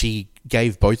 she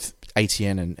gave both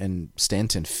ATN and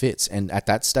Stanton fits. And at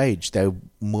that stage, they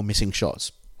were missing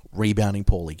shots, rebounding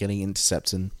poorly, getting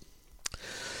intercepts. And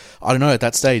I don't know, at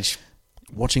that stage,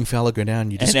 watching Fowler go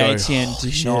down, you just and go, ATN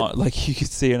did not, like, you could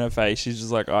see in her face, she's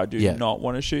just like, I do not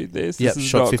want to shoot this. Yeah, This is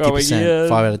shot not 50%, going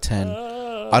 5 out of 10.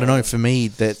 I don't know, for me,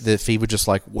 the Fever just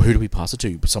like, well, who do we pass it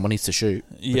to? Someone needs to shoot.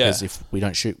 Because if we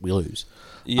don't shoot, we lose.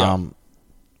 Yeah.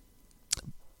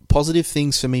 Positive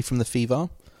things for me from the Fever.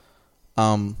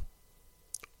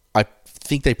 I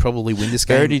think they probably win this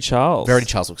game. Verity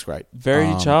Charles looks great.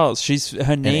 Verity Charles. She's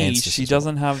her knee. Anstis She as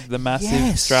doesn't have the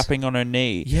massive strapping on her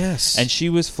knee. Yes. And she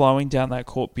was flowing down that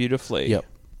court beautifully. Yep.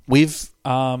 We've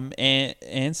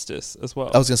Anstis as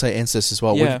well. I was going to say Anstis as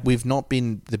well. Yeah. We've not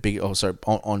been the big. Oh, sorry.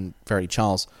 On Verity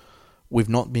Charles, we've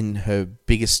not been her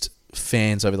biggest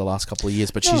fans over the last couple of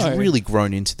years, but she's really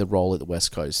grown into the role at the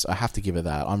West Coast. I have to give her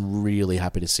that. I'm really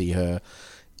happy to see her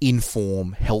in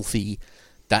form, healthy.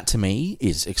 That to me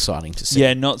is exciting to see.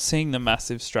 Yeah, not seeing the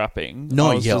massive strapping.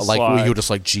 No, yeah, like you're just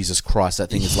like, Jesus Christ, that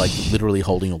thing is like literally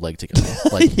holding your leg together.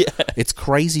 Like, it's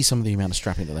crazy some of the amount of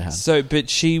strapping that they have. So, but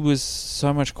she was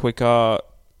so much quicker.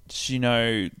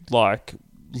 Like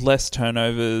less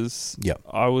turnovers. Yep.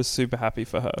 I was super happy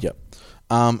for her. Yep.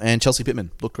 And Chelsea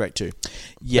Pittman looked great too.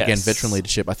 Yes. Again, veteran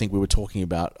leadership. I think we were talking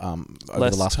about over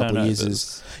less the last couple of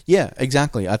years. Yeah,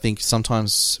 exactly. I think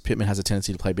sometimes Pittman has a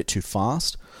tendency to play a bit too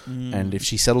fast. And if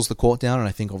she settles the court down, and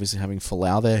I think obviously having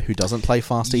Falau there who doesn't play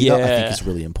fast either, I think is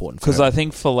really important. Because I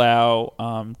think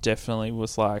Falau definitely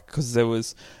was like, because there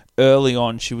was early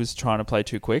on she was trying to play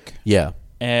too quick. Yeah.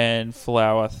 And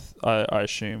Falau, I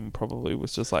assume, probably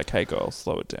was just like, hey, girl,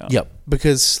 slow it down. Yep,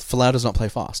 because Falau does not play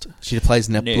fast. She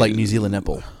plays like New Zealand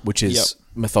netball, which is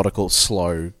methodical,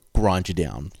 slow, grind you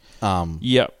down.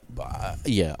 Yep.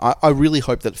 Yeah, I really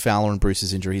hope that Fowler and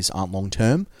Bruce's injuries aren't long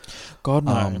term. God,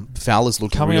 no. Fowler's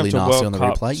looked really nasty on the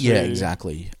replay. Too. Yeah,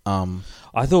 exactly.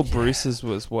 I thought Bruce's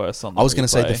was worse on the replay. I was going to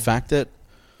say the fact that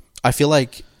I feel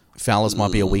like Fowler's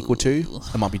might be a week or two.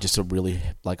 It might be just a really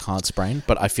hard sprain.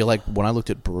 But I feel like when I looked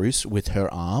at Bruce with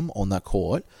her arm on that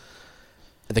court,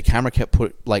 the camera kept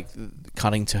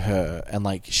cutting to her,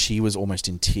 and she was almost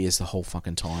in tears the whole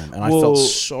fucking time, and I felt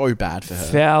so bad for her.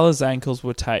 Fowler's ankles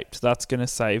were taped. That's going to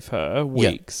save her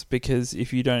weeks because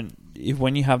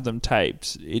when you have them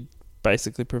taped, it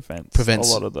basically prevents a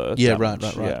lot of the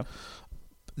damage. Right.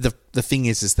 Yeah. The thing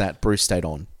is that Bruce stayed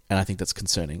on, and I think that's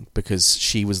concerning because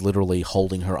she was literally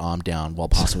holding her arm down while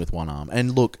passing with one arm.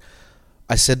 And look,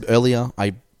 I said earlier,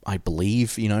 I I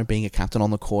believe, being a captain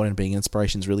on the court and being an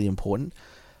inspiration is really important.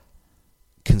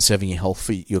 Conserving your health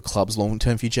for your club's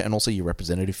long-term future and also your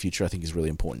representative future, I think, is really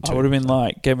important too. I would have been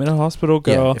like, get me to the hospital,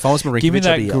 girl. Yeah, if I was Marinkovic, give me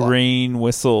that I'd be green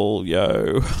whistle,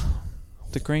 yo.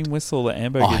 The green whistle that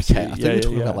Amber gives okay. you. I think we're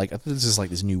talking about I think this is like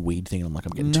this new weed thing, and I'm like,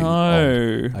 I'm getting too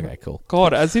old. Okay, cool.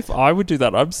 God, as if I would do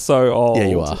that. I'm so old. Yeah,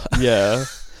 you are. Yeah.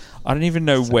 I don't even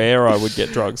know where I would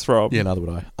get drugs from. Yeah, neither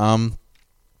would I.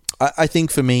 I think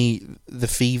for me, the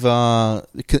fever,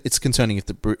 it's concerning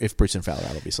if Bruce and Fowler are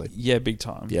out, obviously. Yeah, big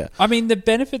time. Yeah. I mean, the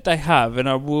benefit they have, and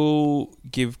I will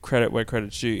give credit where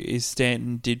credit's due, is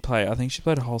Stanton did play. I think she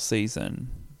played a whole season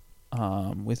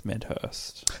with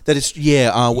Medhurst. That is,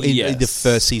 yeah, yes. in the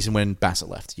first season when Bassett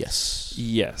left, yes.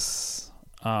 Yes.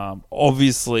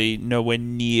 Obviously, nowhere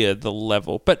near the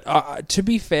level. But to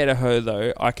be fair to her,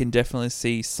 though, I can definitely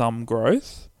see some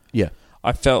growth. Yeah.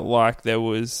 I felt like there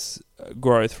was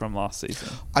growth from last season.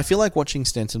 I feel like watching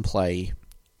Stanton play,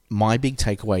 my big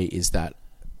takeaway is that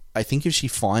I think if she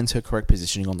finds her correct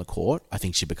positioning on the court, I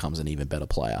think she becomes an even better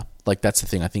player. Like, that's the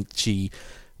thing. I think she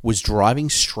was driving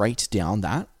straight down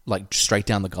straight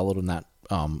down the gullet on that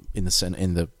in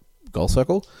the goal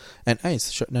circle. And hey,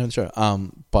 it's the name of the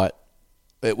show. But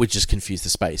it would just confuse the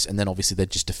space. And then obviously they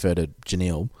just defer to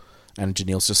Janelle, and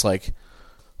Janelle's just like,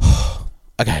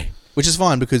 okay, which is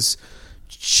fine because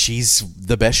she's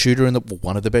the best shooter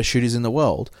one of the best shooters in the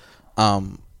world,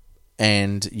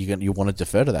 and you want to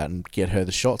defer to that and get her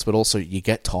the shots, but also you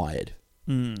get tired.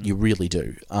 You really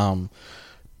do.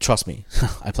 Trust me,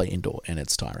 I play indoor and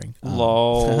it's tiring.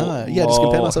 Lol. Yeah, just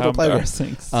compare myself to a playground.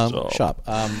 Sharp.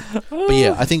 But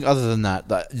yeah, I think other than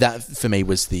that for me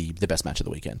was the best match of the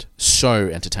weekend. So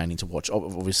entertaining to watch.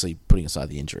 Obviously, putting aside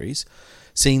the injuries,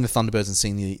 seeing the Thunderbirds and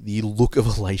seeing the look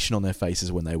of elation on their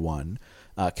faces when they won.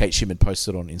 Kate Shipman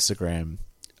posted on Instagram,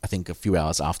 I think a few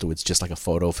hours afterwards, just like a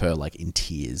photo of her like in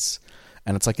tears,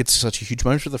 and it's like it's such a huge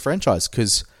moment for the franchise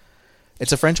because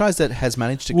it's a franchise that has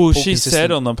managed to. Well, she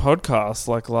said on the podcast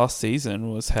like last season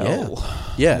was hell.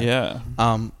 Yeah.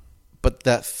 But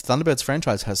that Thunderbirds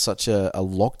franchise has such a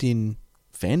locked-in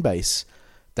fan base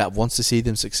that wants to see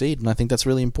them succeed, and I think that's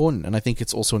really important. And I think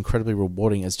it's also incredibly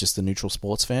rewarding as just a neutral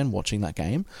sports fan watching that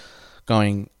game,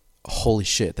 going, holy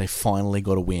shit, they finally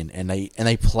got a win, and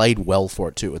they played well for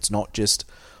it too. It's not just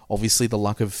obviously the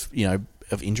luck of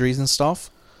of injuries and stuff,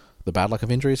 the bad luck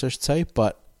of injuries I should say,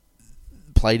 but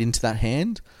played into that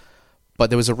hand. But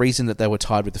there was a reason that they were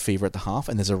tied with the Fever at the half,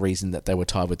 and there's a reason that they were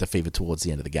tied with the Fever towards the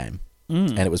end of the game,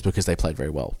 and it was because they played very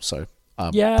well. So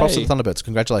props to the Thunderbirds,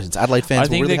 congratulations. Adelaide fans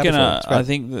will really have I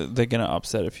think that they're gonna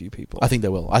upset a few people. I think they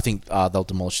will. I think they'll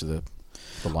demolish the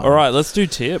line. All right, let's do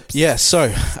tips. Yeah,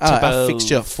 so our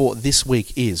fixture for this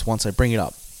week is, once I bring it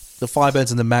up, the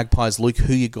Firebirds and the Magpies. Luke,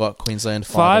 who you got? Queensland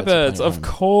Firebirds, of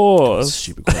course.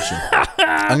 Stupid question.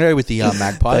 I'm going to go with the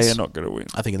Magpies. They are not going to win.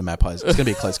 I think of the Magpies. It's going to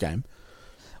be a close game.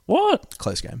 What?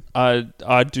 Close game.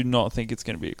 I do not think it's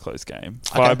going to be a close game.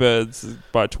 Firebirds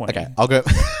by 20. Okay, I'll go.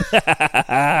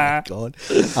 God,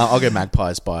 I'll go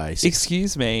Magpies by 6.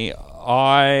 Excuse me,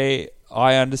 I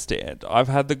understand. I've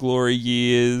had the glory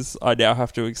years. I now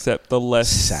have to accept the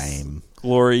less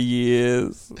glory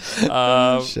years.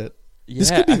 Shit. Yeah,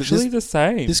 this could be actually the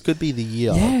same. This could be the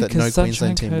year that no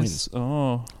Queensland team wins.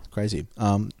 Oh, crazy.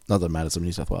 Not that it matters. I'm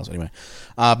New South Wales anyway.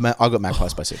 I got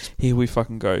Magpies by 6. Here we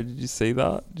fucking go. Did you see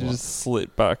that? You just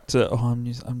slip back to I'm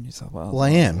New South Wales. Well, I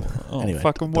am. Anyway,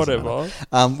 fucking whatever.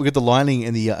 We got the Lightning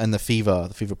and the Fever.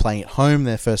 The Fever playing at home,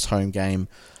 their first home game.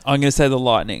 I'm going to say the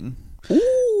Lightning.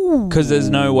 Because there's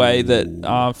no way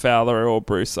that Fowler or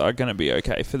Bruce are going to be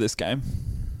okay for this game.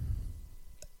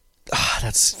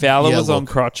 Fowler was on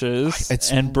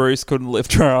crutches and Bruce couldn't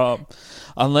lift her up.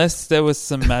 Unless there was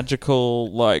some magical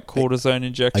cortisone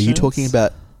injections. Are you talking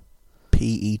about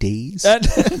PEDs?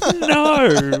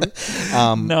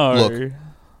 No. No. Look,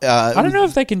 I don't know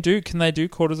if they can do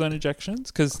cortisone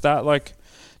injections? Because that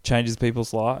changes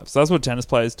people's lives. That's what tennis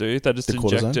players do. They just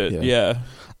inject cortisone? It. Yeah.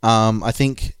 I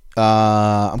think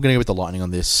I'm going to go with the Lightning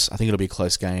on this. I think it'll be a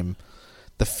close game.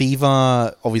 The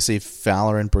Fever, obviously, if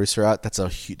Fowler and Bruce are out, those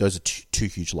are two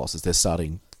huge losses. They're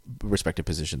starting respective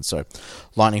positions. So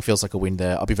Lightning feels like a win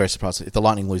there. I'll be very surprised. If the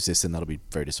Lightning lose this, then that'll be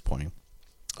very disappointing.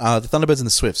 The Thunderbirds and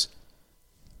the Swifts.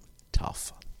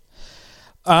 Tough.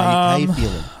 How you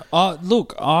feeling?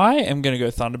 Look, I am going to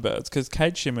go Thunderbirds because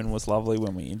Kate Shimman was lovely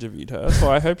when we interviewed her. So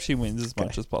I hope she wins as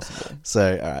much as possible.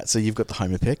 So, all right. So you've got the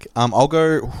homer pick. I'll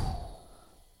go...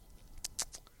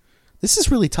 This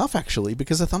is really tough, actually,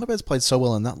 because the Thunderbirds played so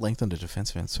well and that length on the defense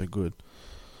fans so good.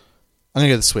 I'm going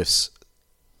to go the Swifts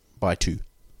by 2.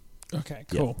 Okay,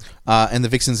 cool. And the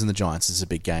Vixens and the Giants is a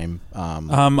big game.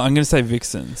 I'm going to say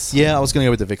Vixens. Yeah, I was going to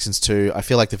go with the Vixens too. I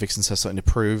feel like the Vixens have something to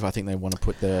prove. I think they want to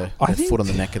put their foot on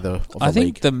the neck of the league. I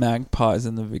think the Magpies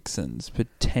and the Vixens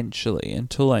potentially,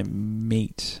 until they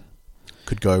meet,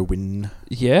 could go win.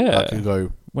 Yeah. Could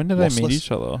go. When do they meet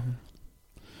each other?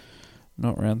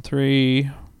 Not round 3.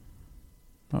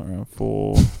 Not round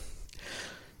 4.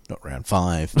 Not round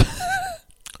 5.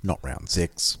 Not round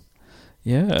 6.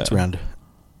 Yeah. It's round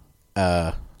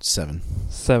 7.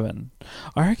 7.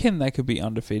 I reckon they could be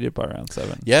undefeated by round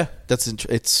 7. Yeah,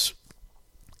 it's.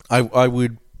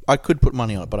 I could put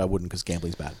money on it, but I wouldn't because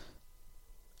gambling's bad.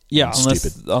 Yeah,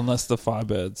 unless the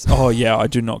Firebirds. Oh yeah, I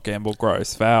do not gamble.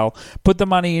 Gross, foul. Put the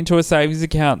money into a savings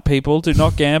account, people. Do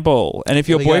not gamble. And if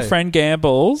your boyfriend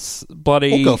gambles,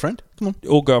 bloody... Or girlfriend. Come on.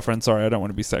 Or girlfriend, sorry, I don't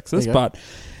want to be sexist, but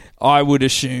I would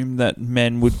assume that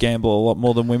men would gamble a lot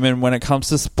more than women when it comes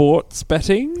to sports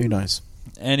betting. Who knows?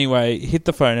 Anyway, hit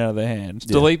the phone out of their hand.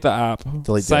 Yeah. Delete the app.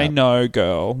 Say no,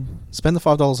 girl. Spend the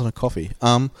 $5 on a coffee.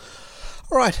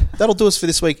 All right, that'll do us for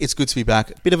this week. It's good to be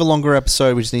back. Bit of a longer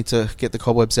episode. We just need to get the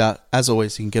cobwebs out. As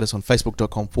always, you can get us on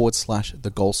facebook.com/The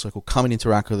Goal Circle. Come and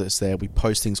interact with us there. We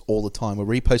post things all the time. We're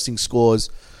reposting scores.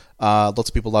 Lots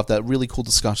of people love that. Really cool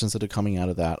discussions that are coming out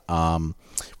of that.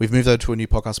 We've moved over to a new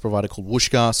podcast provider called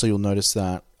Wooshka, so you'll notice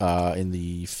that in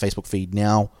the Facebook feed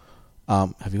now.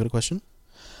 Have you got a question?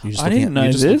 I didn't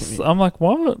know this. I'm like,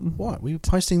 what? What? We were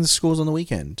posting the scores on the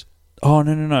weekend. Oh,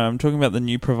 no. I'm talking about the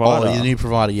new provider. Oh, the new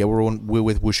provider. Yeah, we're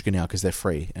with Wooshka now because they're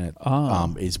free. And it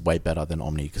is way better than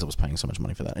Omni because I was paying so much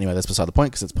money for that. Anyway, that's beside the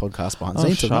point because it's podcast behind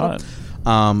the scenes.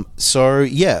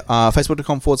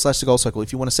 Facebook.com/The Goal Circle.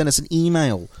 If you want to send us an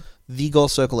email,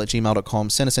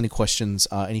 thegoalcircle@gmail.com. Send us any questions,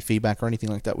 any feedback or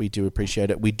anything like that. We do appreciate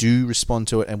it. We do respond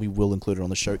to it and we will include it on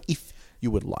the show if you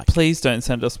would like. Please don't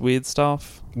send us weird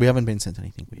stuff. We haven't been sent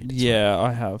anything weird. Yeah,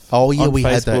 I have. Oh, yeah, we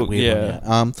had that weird one.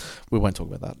 Yeah. We won't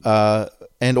talk about that.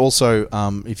 And also,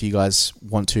 if you guys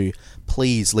want to,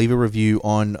 please leave a review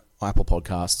on Apple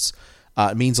Podcasts.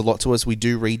 It means a lot to us. We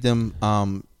do read them.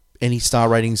 Any star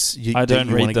ratings I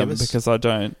don't read them because I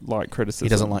don't like criticism. He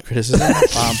doesn't like criticism.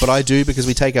 But I do because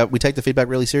we take the feedback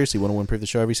really seriously. We want to improve the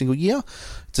show every single year.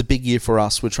 It's a big year for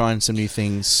us. We're trying some new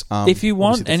things. If you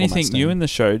want anything new in the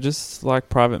show, just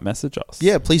private message us.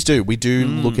 Yeah, please do. We do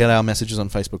look at our messages on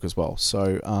Facebook as well.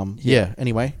 So,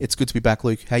 anyway, it's good to be back,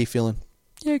 Luke. How you feeling?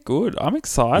 Yeah, good. I'm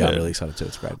excited. Yeah, I'm really excited too.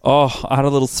 It's great. Oh, I had a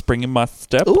little spring in my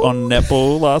step on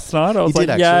netball last night. I was like,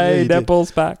 yay,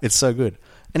 netball's back. It's so good.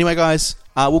 Anyway, guys,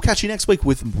 we'll catch you next week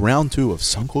with round 2 of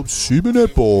Suncorp Super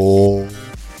Netball.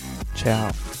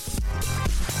 Ciao.